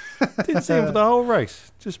 Didn't see him for the whole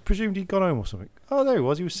race. Just presumed he'd gone home or something. Oh, there he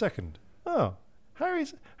was. He was second. Oh, how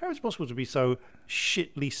is it possible to be so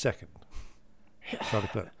shitly second? Charles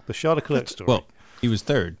Leclerc. The Charles Leclerc story. Well, he was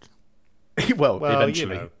third. well,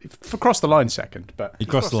 eventually. Crossed the line second. But he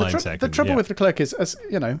crossed the line second. The trouble with Leclerc is,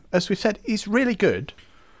 as we've said, he's really good,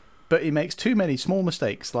 but he makes too many small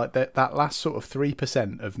mistakes, like that last sort of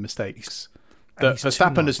 3% of mistakes. That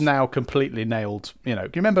Verstappen has now completely nailed. Do you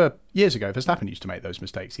remember years ago Verstappen used to make those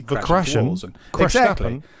mistakes? He'd crash into walls and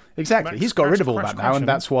exactly. He's got rid of all that now, and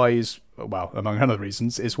that's why he's among other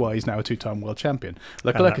reasons, is why he's now a 2-time world champion.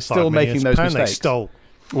 Leclerc is still making those mistakes.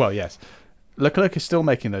 Well, yes, Leclerc is still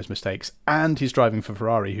making those mistakes, and he's driving for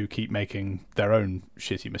Ferrari, who keep making their own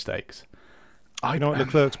shitty mistakes. You know what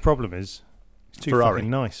Leclerc's problem is? He's too fucking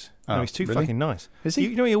nice. No, he's too fucking nice. Is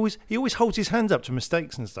he? He always holds his hands up to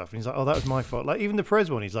mistakes and stuff. And he's like, oh, that was my fault. Like, even the Perez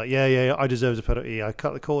one, he's like, yeah, I deserve a penalty. I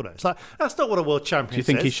cut the corner. It's like, that's not what a world champion says.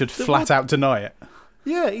 Do you think he should flat out deny it?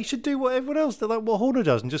 Yeah, he should do what everyone else, like what Horner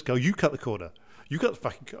does, and just go, you cut the corner. You cut the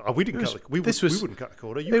fucking corner. We didn't cut the corner. We wouldn't cut the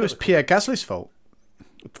corner. It was Pierre Gasly's fault.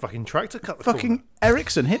 The fucking tractor cut the corner. Fucking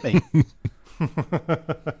Ericsson hit me.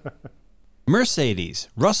 Mercedes.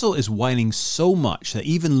 Russell is whining so much that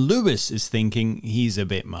even Lewis is thinking he's a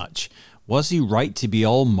bit much. Was he right to be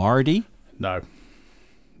all Mardy? No.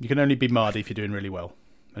 You can only be Mardy if you're doing really well.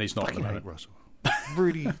 And he's not at the moment. Russell.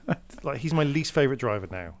 Really, he's my least favourite driver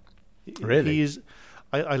now. Really? He is.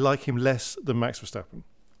 I like him less than Max Verstappen.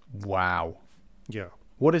 Wow. Yeah.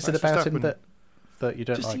 What is it about him that you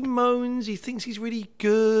don't like? Just he moans. He thinks he's really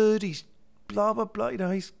good. He's blah, blah, blah.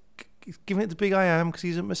 He's giving it the big I am because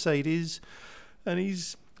he's at Mercedes. And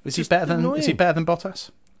Is he better than Bottas?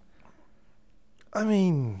 I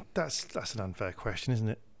mean, that's an unfair question, isn't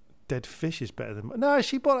it? Dead fish is better than... No,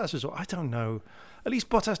 actually, Bottas was... I don't know. At least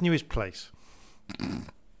Bottas knew his place. And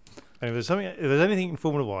if there's anything in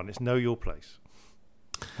Formula One, it's know your place.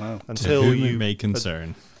 Wow. Until you may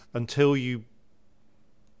concern. Until you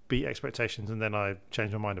beat expectations, and then I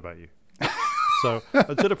change my mind about you. So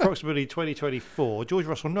until approximately 2024, George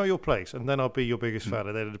Russell, know your place, and then I'll be your biggest fan.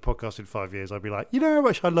 And then in the podcast in 5 years, I'll be like, you know how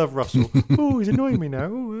much I love Russell. Oh, he's annoying me now.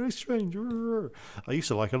 Oh, that's strange. I used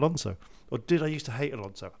to like Alonso, or did I used to hate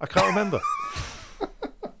Alonso? I can't remember.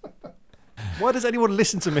 Why does anyone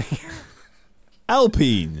listen to me?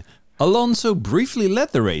 Alpine. Alonso briefly led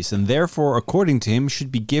the race, and therefore, according to him,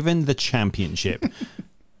 should be given the championship.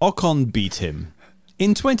 Ocon beat him.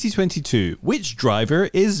 In 2022, which driver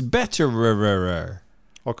is better?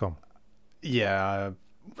 Ocon. Yeah.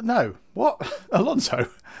 No. What? Alonso.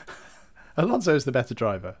 Alonso is the better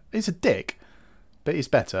driver. He's a dick, but he's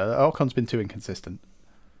better. Ocon's been too inconsistent.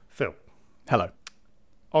 Phil. Hello.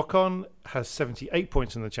 Ocon has 78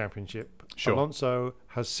 points in the championship. Sure. Alonso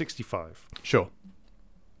has 65. Sure.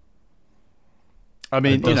 I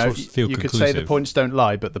mean, you could say the points don't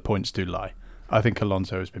lie, but the points do lie. I think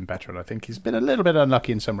Alonso has been better, and I think he's been a little bit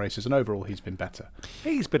unlucky in some races, and overall he's been better.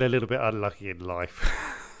 He's been a little bit unlucky in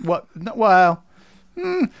life. What? Well,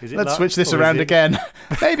 let's switch this around again.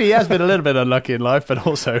 Maybe he has been a little bit unlucky in life, but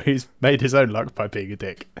also he's made his own luck by being a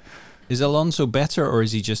dick. Is Alonso better, or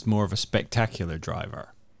is he just more of a spectacular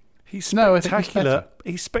driver? He's spectacular.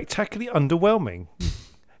 He's spectacularly underwhelming.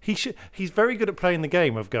 He's very good at playing the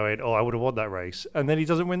game of going, I would have won that race, and then he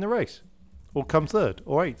doesn't win the race. Or come third,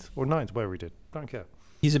 or eighth, or ninth, wherever he did. Don't care.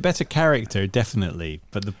 He's a better character, definitely,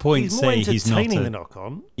 but the points say he's not. He's more entertaining than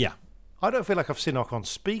Ocon. Yeah. I don't feel like I've seen Ocon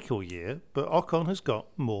speak all year, but Ocon has got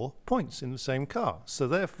more points in the same car. So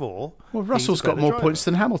therefore... Well, Russell's got more points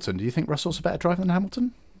than Hamilton. Do you think Russell's a better driver than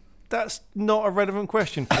Hamilton? That's not a relevant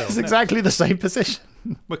question, Phil. It's exactly the same position.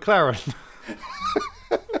 McLaren.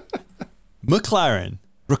 McLaren.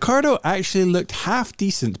 Ricciardo actually looked half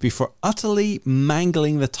decent before utterly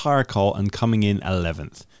mangling the tyre call and coming in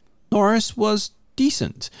 11th. Norris was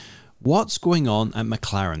decent. What's going on at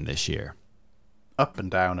McLaren this year? Up and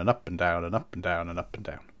down and up and down and up and down and up and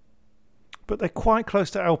down. But they're quite close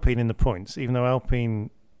to Alpine in the points, even though Alpine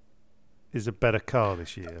is a better car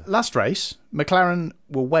this year. Last race, McLaren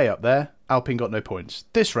were way up there. Alpine got no points.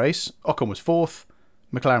 This race, Ocon was 4th.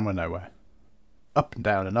 McLaren were nowhere. Up and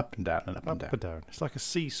down and up and down and up and down. Up and down. It's like a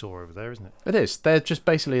seesaw over there, isn't it? It is. They're just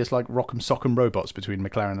basically it's like rock'em sock'em robots between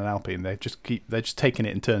McLaren and Alpine. They're just taking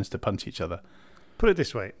it in turns to punch each other. Put it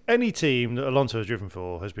this way: any team that Alonso has driven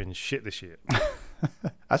for has been shit this year.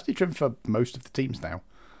 Has he driven for most of the teams now?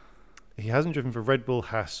 He hasn't driven for Red Bull,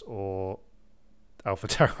 Haas, or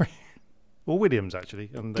AlphaTauri, or Williams actually.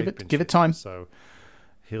 And Give it time. So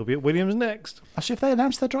he'll be at Williams next. Actually, have they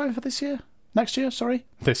announced their driver for this year? Next year? Sorry,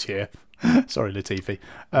 this year. Sorry, Latifi.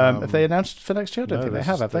 Have they announced for next year? I don't think they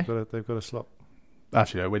have they? They've got a slot.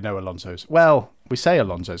 Actually, no, we know Alonso's. Well, we say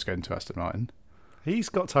Alonso's going to Aston Martin. He's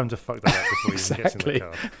got time to fuck that up before he even gets in the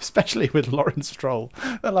car. Especially with Lawrence Stroll.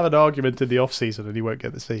 They'll have an argument in the off-season and he won't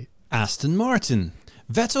get the seat. Aston Martin.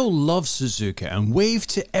 Vettel loves Suzuka and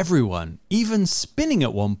waved to everyone, even spinning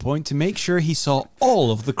at one point to make sure he saw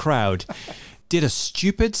all of the crowd. Did a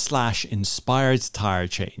stupid/inspired tyre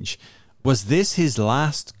change. Was this his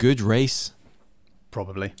last good race?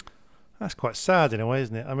 Probably. That's quite sad in a way,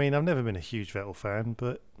 isn't it? I mean, I've never been a huge Vettel fan,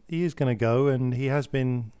 but he is going to go, and he has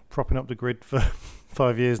been propping up the grid for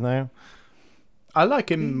 5 years now. I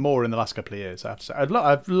like him more in the last couple of years, I have to say.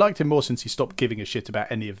 I've liked him more since he stopped giving a shit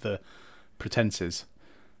about any of the pretenses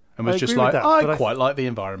and was just like, I quite like the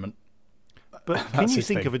environment. But can you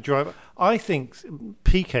think of a driver? I think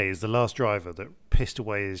Piquet is the last driver that pissed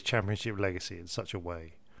away his championship legacy in such a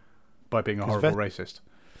way. By being a horrible racist.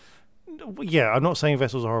 Yeah, I'm not saying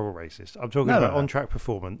Vettel's a horrible racist. I'm talking about on-track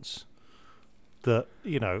performance. That,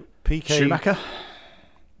 Piquet... Schumacher?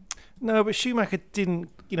 No, but Schumacher didn't...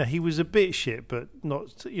 he was a bit shit, but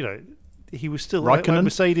not... he was still... Raikkonen? Like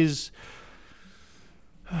Mercedes...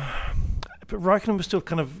 But Raikkonen was still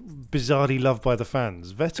kind of bizarrely loved by the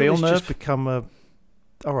fans. Vettel has just become a...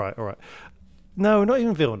 All right. No, not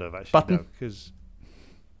even Villeneuve, actually. Button? Because...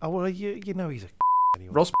 Oh, well, he's a... Anyway.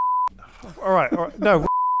 Ross... All right. No,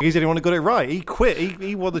 he's the only one who got it right. He quit.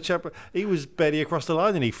 He won the champion. He was barely across the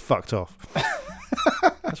line and he fucked off.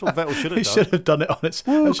 That's what Vettel should have done. He should have done it on its...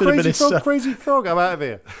 Ooh, crazy frog. I'm out of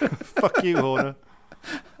here. Fuck you, Horner.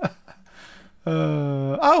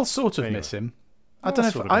 I'll sort of miss him. I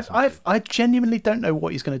don't know. I genuinely don't know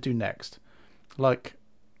what he's going to do next. Like,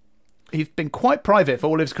 he's been quite private for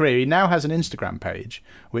all his career. He now has an Instagram page,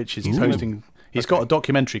 which is posting... He's got a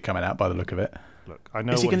documentary coming out by the look of it. Look, I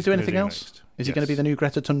know. Is he going to do anything else? Next. Is he going to be the new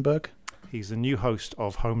Greta Thunberg? He's the new host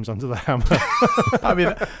of Homes Under the Hammer. I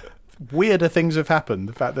mean, weirder things have happened.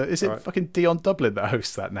 The fact that is it fucking Dion Dublin that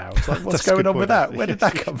hosts that now? It's like, what's going on with that? Where did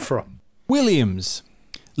that come from? Williams.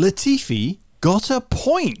 Latifi got a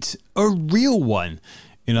point, a real one.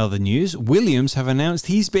 In other news, Williams have announced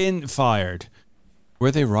he's been fired.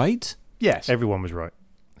 Were they right? Yes. Everyone was right.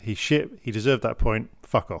 He's shit. He deserved that point.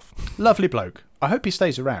 Fuck off. Lovely bloke. I hope he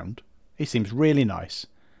stays around. He seems really nice.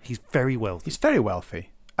 He's very wealthy. He's very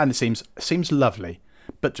wealthy. And it seems lovely,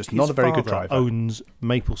 but just not a very good driver. Owns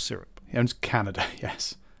maple syrup. He owns Canada,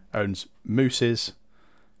 yes. Owns mooses,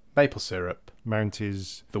 maple syrup.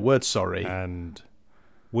 Mounties. The word sorry. And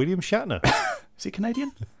William Shatner. Is he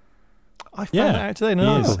Canadian? I found that out today in an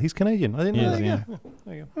article. He's Canadian. I didn't know that. Yeah.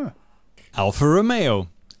 There you go. Alfa Romeo.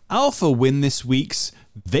 Alfa win this week's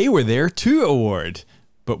They Were There Too award.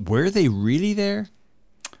 But were they really there?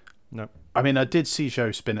 No. I mean, I did see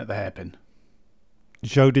Zhou spin at the hairpin.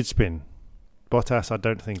 Zhou did spin. Bottas, I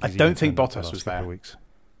don't think. I don't think Bottas was there. Weeks.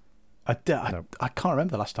 I can't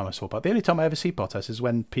remember the last time I saw Bottas. The only time I ever see Bottas is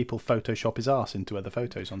when people Photoshop his arse into other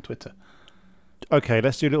photos on Twitter. Okay,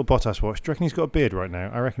 let's do a little Bottas watch. Do you reckon he's got a beard right now?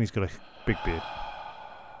 I reckon he's got a big beard.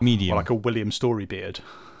 Medium. Or like a William Story beard.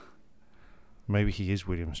 Maybe he is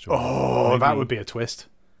William Story. Oh, that would be a twist.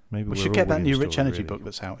 Maybe we should get that new Rich Energy book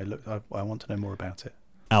that's out. I want to know more about it.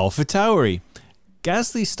 AlphaTauri.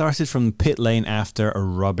 Gasly started from the pit lane after a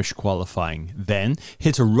rubbish qualifying, then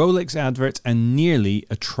hit a Rolex advert and nearly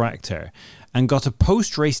a tractor, and got a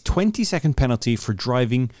post-race 20-second penalty for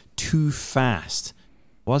driving too fast.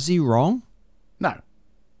 Was he wrong? No.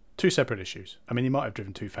 Two separate issues. I mean, he might have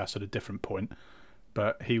driven too fast at a different point,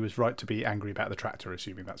 but he was right to be angry about the tractor,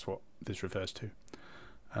 assuming that's what this refers to.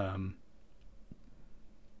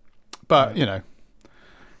 But,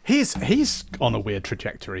 he's on a weird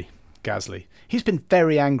trajectory. Gasly. He's been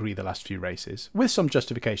very angry the last few races, with some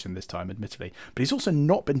justification this time, admittedly. But he's also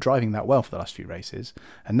not been driving that well for the last few races.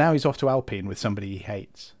 And now he's off to Alpine with somebody he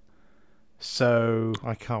hates. So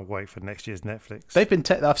I can't wait for next year's Netflix. they've been.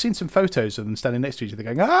 I've seen some photos of them standing next to each other,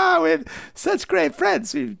 going, we're such great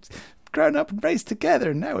friends. We've grown up and raced together,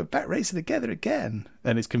 and now we're back racing together again."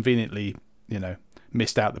 And it's conveniently,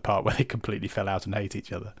 missed out the part where they completely fell out and hate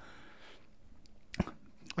each other.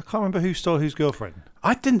 I can't remember who stole whose girlfriend.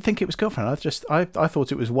 I didn't think it was girlfriend. I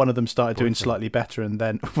thought it was one of them started doing slightly better, and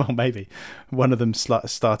then, well, maybe one of them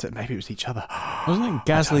started. Maybe it was each other. Wasn't it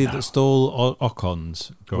Gasly that stole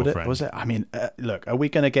Ocon's girlfriend? Was it? I mean, look, are we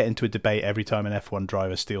going to get into a debate every time an F1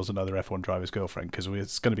 driver steals another F1 driver's girlfriend? Because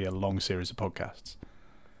it's going to be a long series of podcasts.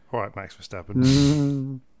 All right, Max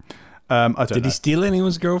Verstappen. I don't know. Did he steal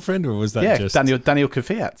anyone's girlfriend, or was that just Daniel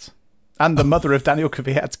Kvyat, and the mother of Daniel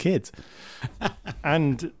Kvyat's kid?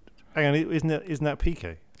 And hang on, isn't that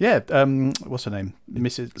PK? Yeah, what's her name?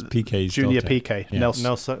 Mrs. PK's Junior daughter. PK. Yeah.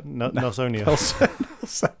 Nelsonia. Nelsonia.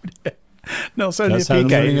 Nelsonia That's how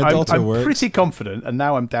learning a PK. daughter I'm works. pretty confident, and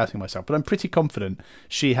now I'm doubting myself, but I'm pretty confident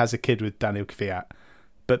she has a kid with Daniel Kvyat.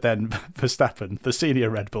 But then Verstappen, the senior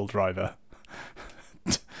Red Bull driver,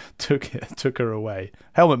 took her away.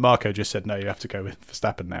 Helmut Marko just said, "No, you have to go with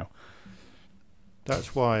Verstappen now."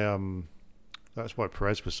 That's why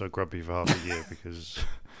Perez was so grumpy for half a year, because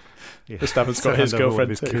Verstappen's got his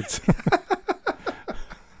girlfriend too. kids.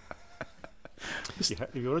 If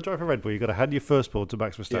you want to drive for Red Bull, you've got to hand your firstborn to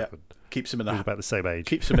Max Verstappen. Keeps him in Who's a about the same age.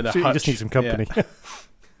 keeps him in a So you hutch. just need some company. Yeah.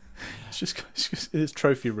 It's just his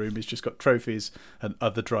trophy room. He's just got trophies and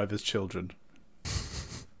other drivers' children.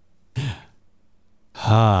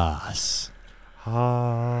 Haas?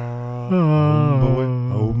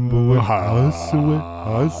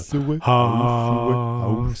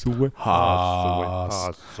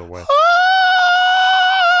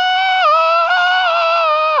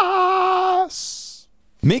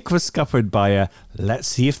 Mick was scuppered by a "let's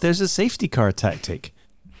see if there's a safety car" tactic.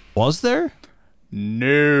 Was there?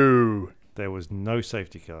 No. There was no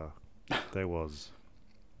safety car. There was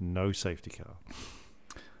no safety car.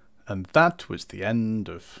 And that was the end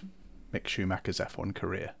of Mick Schumacher's F1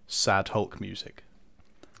 career. Sad Hulk music.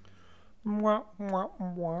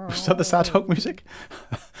 Was that the Sad Hulk music?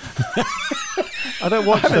 I don't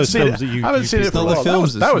watch those films that you. I haven't seen it it's for a not the while.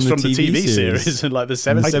 films, That was it's from the TV series. series in like the I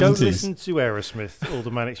 70s. don't 70s. listen to Aerosmith or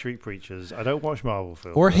the Manic Street Preachers. I don't watch Marvel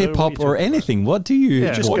films. Or I don't know hip what hop you're or talking about. anything? What do you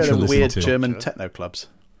Just watch go or to listen weird to? German techno clubs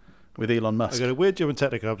with Elon I Musk. go to weird German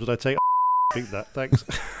techno clubs and I take beat that. Thanks.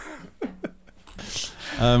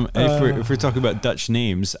 If we're talking about Dutch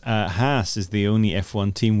names, Haas is the only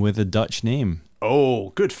F1 team with a Dutch name. Oh,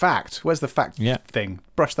 good fact. Where's the fact Yeah. thing?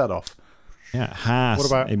 Brush that off. Yeah, Haas. What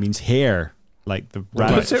about- it means hair, like the What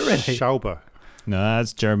rabbit. is it really? Schauber. No,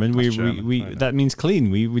 that's German. That's we German. we I know. that means clean.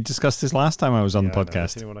 We discussed this last time I was on the Yeah, I know,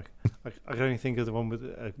 that's podcast. the only one I can only think of the one with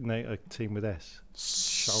a team with S.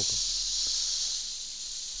 Schauber.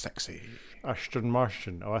 Sexy. Ashton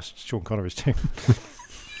Martian. Oh, that's Sean Connery's team.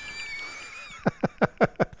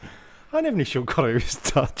 I never knew Sean Connery was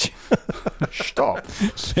Dutch. Stop.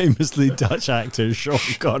 Famously Dutch actor Sean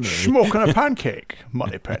Connery. Smoking a pancake.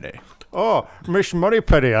 Moneypenny. Oh, Miss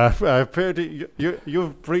Moneypenny, I've heard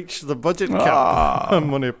you've breached the budget cap.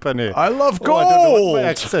 Moneypenny. I love Oh, I don't know what my gold.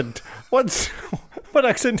 accent. What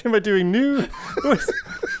accent am I doing new?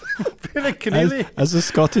 Billy Keneally. As a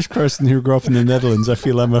Scottish person who grew up in the Netherlands, I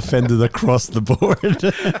feel I'm offended across the board.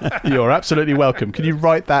 You're absolutely welcome. Can you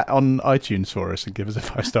write that on iTunes for us and give us a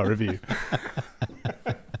 5-star review?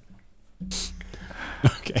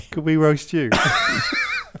 Okay. Could we roast you?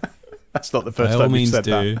 That's not the By first all time you've means said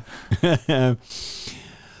do. that.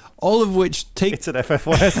 All of which take It's an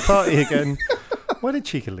FF1S party again. Why did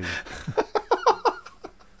Chica leave?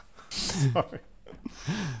 Sorry.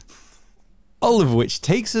 all of which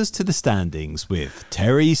takes us to the standings with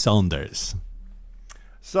Terry Saunders.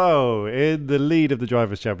 So, in the lead of the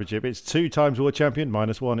Drivers' Championship, it's 2 times world champion,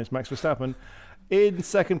 -1, it's Max Verstappen. In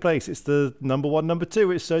second place, it's the number 1, number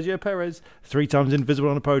 2, it's Sergio Perez. 3 times invisible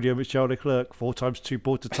on the podium, it's Charles Leclerc. 4 times too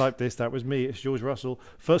bored to type this, that was me, it's George Russell.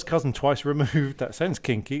 First cousin twice removed, that sounds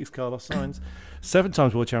kinky, it's Carlos Sainz. 7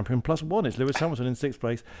 times world champion, +1, it's Lewis Hamilton in 6th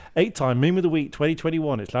place. 8-time meme of the week,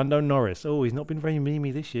 2021, it's Lando Norris. Oh, he's not been very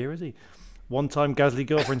memey this year, has he? 1-time Gasly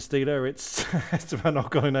girlfriend stealer, it's Esteban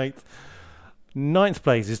Ocon in 8th. 9th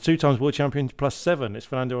place is 2 times world champion plus 7. It's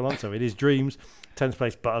Fernando Alonso. It is Dreams. 10th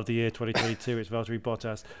place, Butt of the Year 2022. It's Valtteri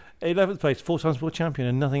Bottas. 11th place, 4 times world champion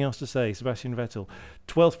and nothing else to say. Sebastian Vettel.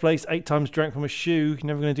 12th place, 8 times drank from a shoe. You're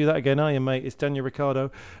never going to do that again, are you, mate? It's Daniel Ricciardo.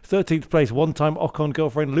 13th place, 1 time Ocon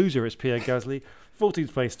girlfriend loser. It's Pierre Gasly.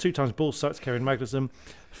 14th place, 2 times ball sucks. Kevin Magnussen.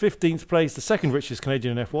 15th place, the second richest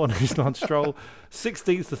Canadian in F1 is Lance Stroll.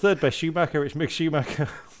 16th, the third best Schumacher. It's Mick Schumacher.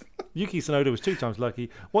 Yuki Tsunoda was 2 times lucky.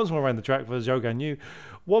 Once more around the track for Zhou Guanyu.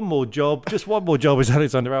 One more job is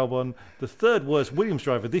Alexander Albon. The third worst Williams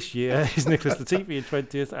driver this year is Nicholas Latifi in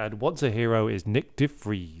 20th. And once a hero is Nick de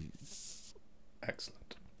Vries.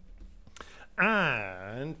 Excellent.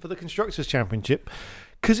 And for the Constructors' Championship,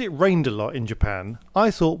 because it rained a lot in Japan, I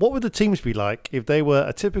thought, what would the teams be like if they were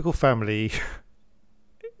a typical family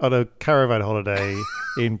on a caravan holiday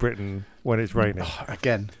in Britain when it's raining?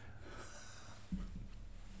 Again.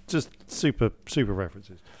 Just super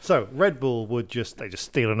references. So Red Bull would they just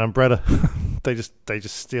steal an umbrella. they just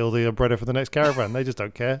steal the umbrella for the next caravan. They just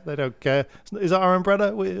don't care. They don't care. Is that our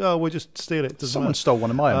umbrella? We'll just steal it. Someone stole one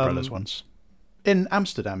of my umbrellas once. In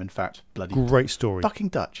Amsterdam, in fact. Bloody great story. Fucking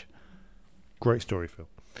Dutch. Great story, Phil.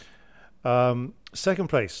 Second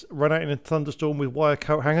place, run out in a thunderstorm with wire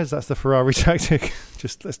coat hangers. That's the Ferrari tactic.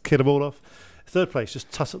 Just let's kill them all off. Third place,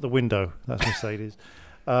 just tuss at the window. That's Mercedes.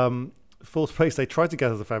 Fourth place, they tried to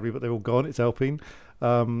gather the family, but they're all gone. It's Alpine.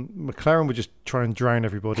 McLaren would just try and drown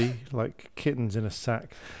everybody like kittens in a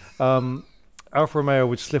sack. Alfa Romeo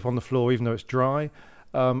would slip on the floor even though it's dry.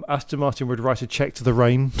 Aston Martin would write a check to the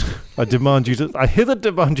rain. I hither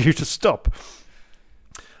demand you to stop.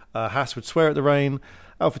 Haas would swear at the rain.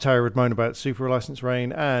 AlphaTauri would moan about super license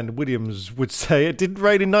rain, and Williams would say it didn't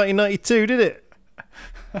rain in 1992, did it?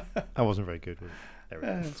 That wasn't very good, was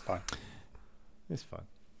it? It's fine. It's fine.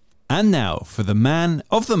 And now for the man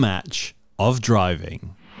of the match of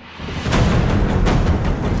driving.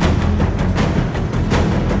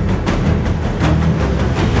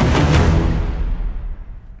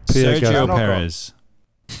 Sergio Perez.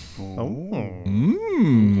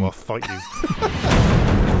 I'll fight you.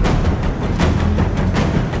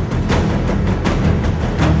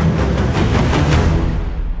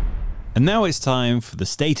 And now it's time for the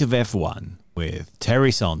State of F1 with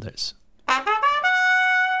Terry Saunders.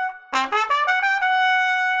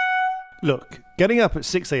 Look, getting up at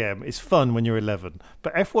 6 a.m. is fun when you're 11,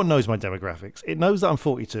 but F1 knows my demographics. It knows that I'm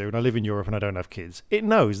 42 and I live in Europe and I don't have kids. It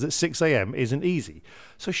knows that 6 a.m. isn't easy.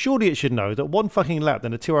 So surely it should know that one fucking lap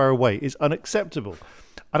then a 2-hour wait is unacceptable.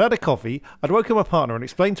 I'd had a coffee, I'd woken my partner and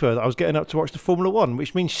explained to her that I was getting up to watch the Formula 1,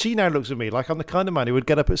 which means she now looks at me like I'm the kind of man who would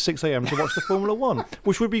get up at 6 a.m. to watch the Formula 1,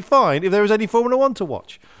 which would be fine if there was any Formula 1 to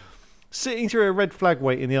watch. Sitting through a red flag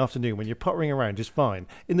wait in the afternoon when you're pottering around is fine.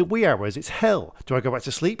 In the wee hours, it's hell. Do I go back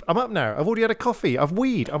to sleep? I'm up now. I've already had a coffee. I've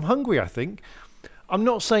weed. I'm hungry, I think. I'm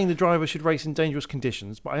not saying the driver should race in dangerous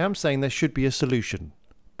conditions, but I am saying there should be a solution.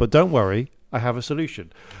 But don't worry, I have a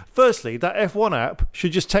solution. Firstly, that F1 app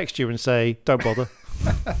should just text you and say, don't bother.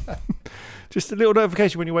 Just a little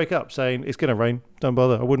notification when you wake up saying, it's going to rain. Don't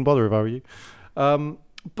bother. I wouldn't bother if I were you.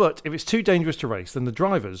 But if it's too dangerous to race, then the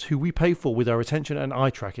drivers, who we pay for with our attention and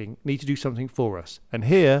eye tracking, need to do something for us. And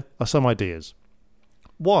here are some ideas.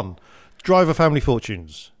 1. Driver family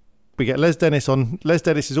fortunes. We get Les Dennis on. Les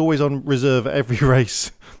Dennis is always on reserve at every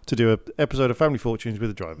race to do an episode of Family Fortunes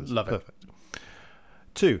with the drivers. Love it. Perfect.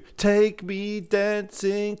 2. Take me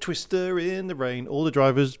dancing, Twister in the rain. All the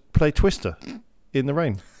drivers play Twister in the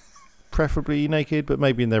rain. Preferably naked, but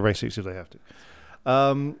maybe in their race suits if they have to.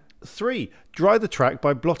 3. Dry the track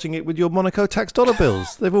by blotting it with your Monaco tax dollar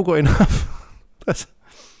bills. They've all got enough.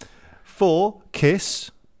 4.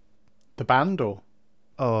 Kiss. The band or?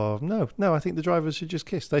 Oh, no. I think the drivers should just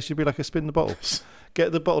kiss. They should be like a spin the bottle.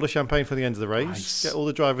 Get the bottle of champagne for the end of the race. Nice. Get all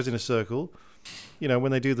the drivers in a circle. You know,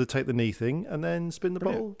 when they do the take the knee thing, and then spin the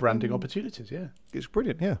bottle. Branding opportunities, yeah. It's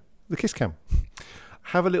brilliant, yeah. The kiss cam.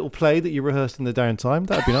 Have a little play that you rehearsed in the downtime.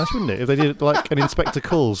 That'd be nice, wouldn't it? If they did it like an Inspector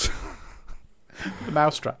Calls. The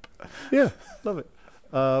mousetrap. Yeah, love it.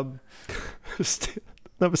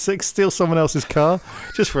 Number 6, steal someone else's car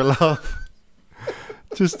just for a laugh.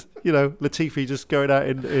 Just, you know, Latifi just going out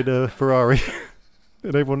in a Ferrari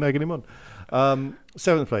and everyone egging him on.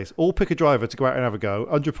 7th place, all pick a driver to go out and have a go.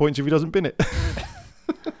 100 points if he doesn't bin it.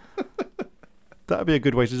 That'd be a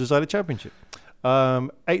good way to decide a championship.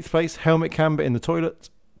 8th place, helmet camber in the toilet.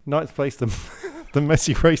 9th place, the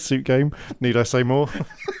Messi race suit game. Need I say more?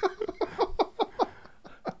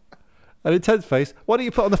 And in 10th place, why don't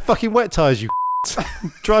you put on the fucking wet tyres, you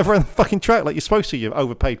drive around the fucking track like you're supposed to, you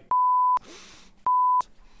overpaid.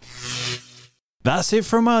 That's it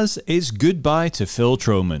from us. It's goodbye to Phil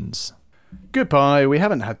Tromans. Goodbye. We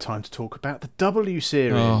haven't had time to talk about the W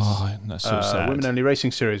Series. Oh, that's so sad. Women-only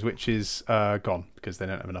racing series, which is gone because they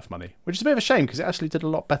don't have enough money. Which is a bit of a shame because it actually did a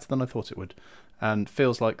lot better than I thought it would. And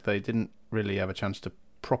feels like they didn't really have a chance to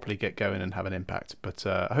properly get going and have an impact. But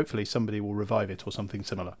hopefully somebody will revive it or something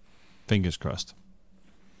similar. Fingers crossed.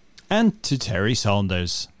 And to Terry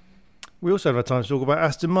Saunders. We also have time to talk about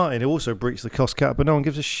Aston Martin, who also breached the cost cap, but no one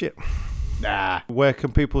gives a shit. Nah. Where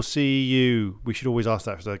can people see you? We should always ask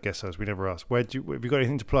that for our guest hosts. We never ask. Have you got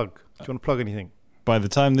anything to plug? Do you want to plug anything? By the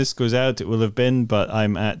time this goes out, it will have been, but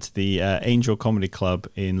I'm at the Angel Comedy Club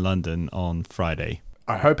in London on Friday.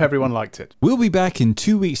 I hope everyone liked it. We'll be back in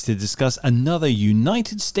 2 weeks to discuss another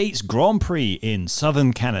United States Grand Prix in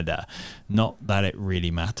southern Canada. Not that it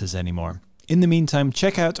really matters anymore. In the meantime,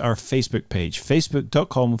 check out our Facebook page,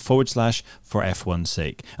 facebook.com/for F1's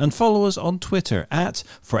sake, and follow us on Twitter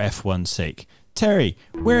 @for F1's sake. Terry,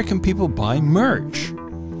 where can people buy merch?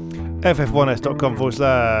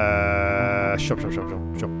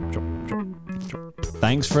 ff1s.com/shop.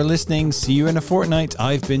 Thanks for listening. See you in a fortnight.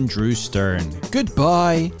 I've been Drew Stern.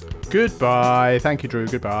 Goodbye. Goodbye. Thank you, Drew.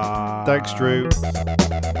 Goodbye. Thanks, Drew.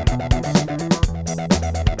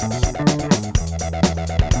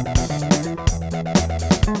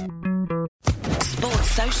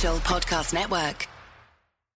 Sports Social Podcast Network.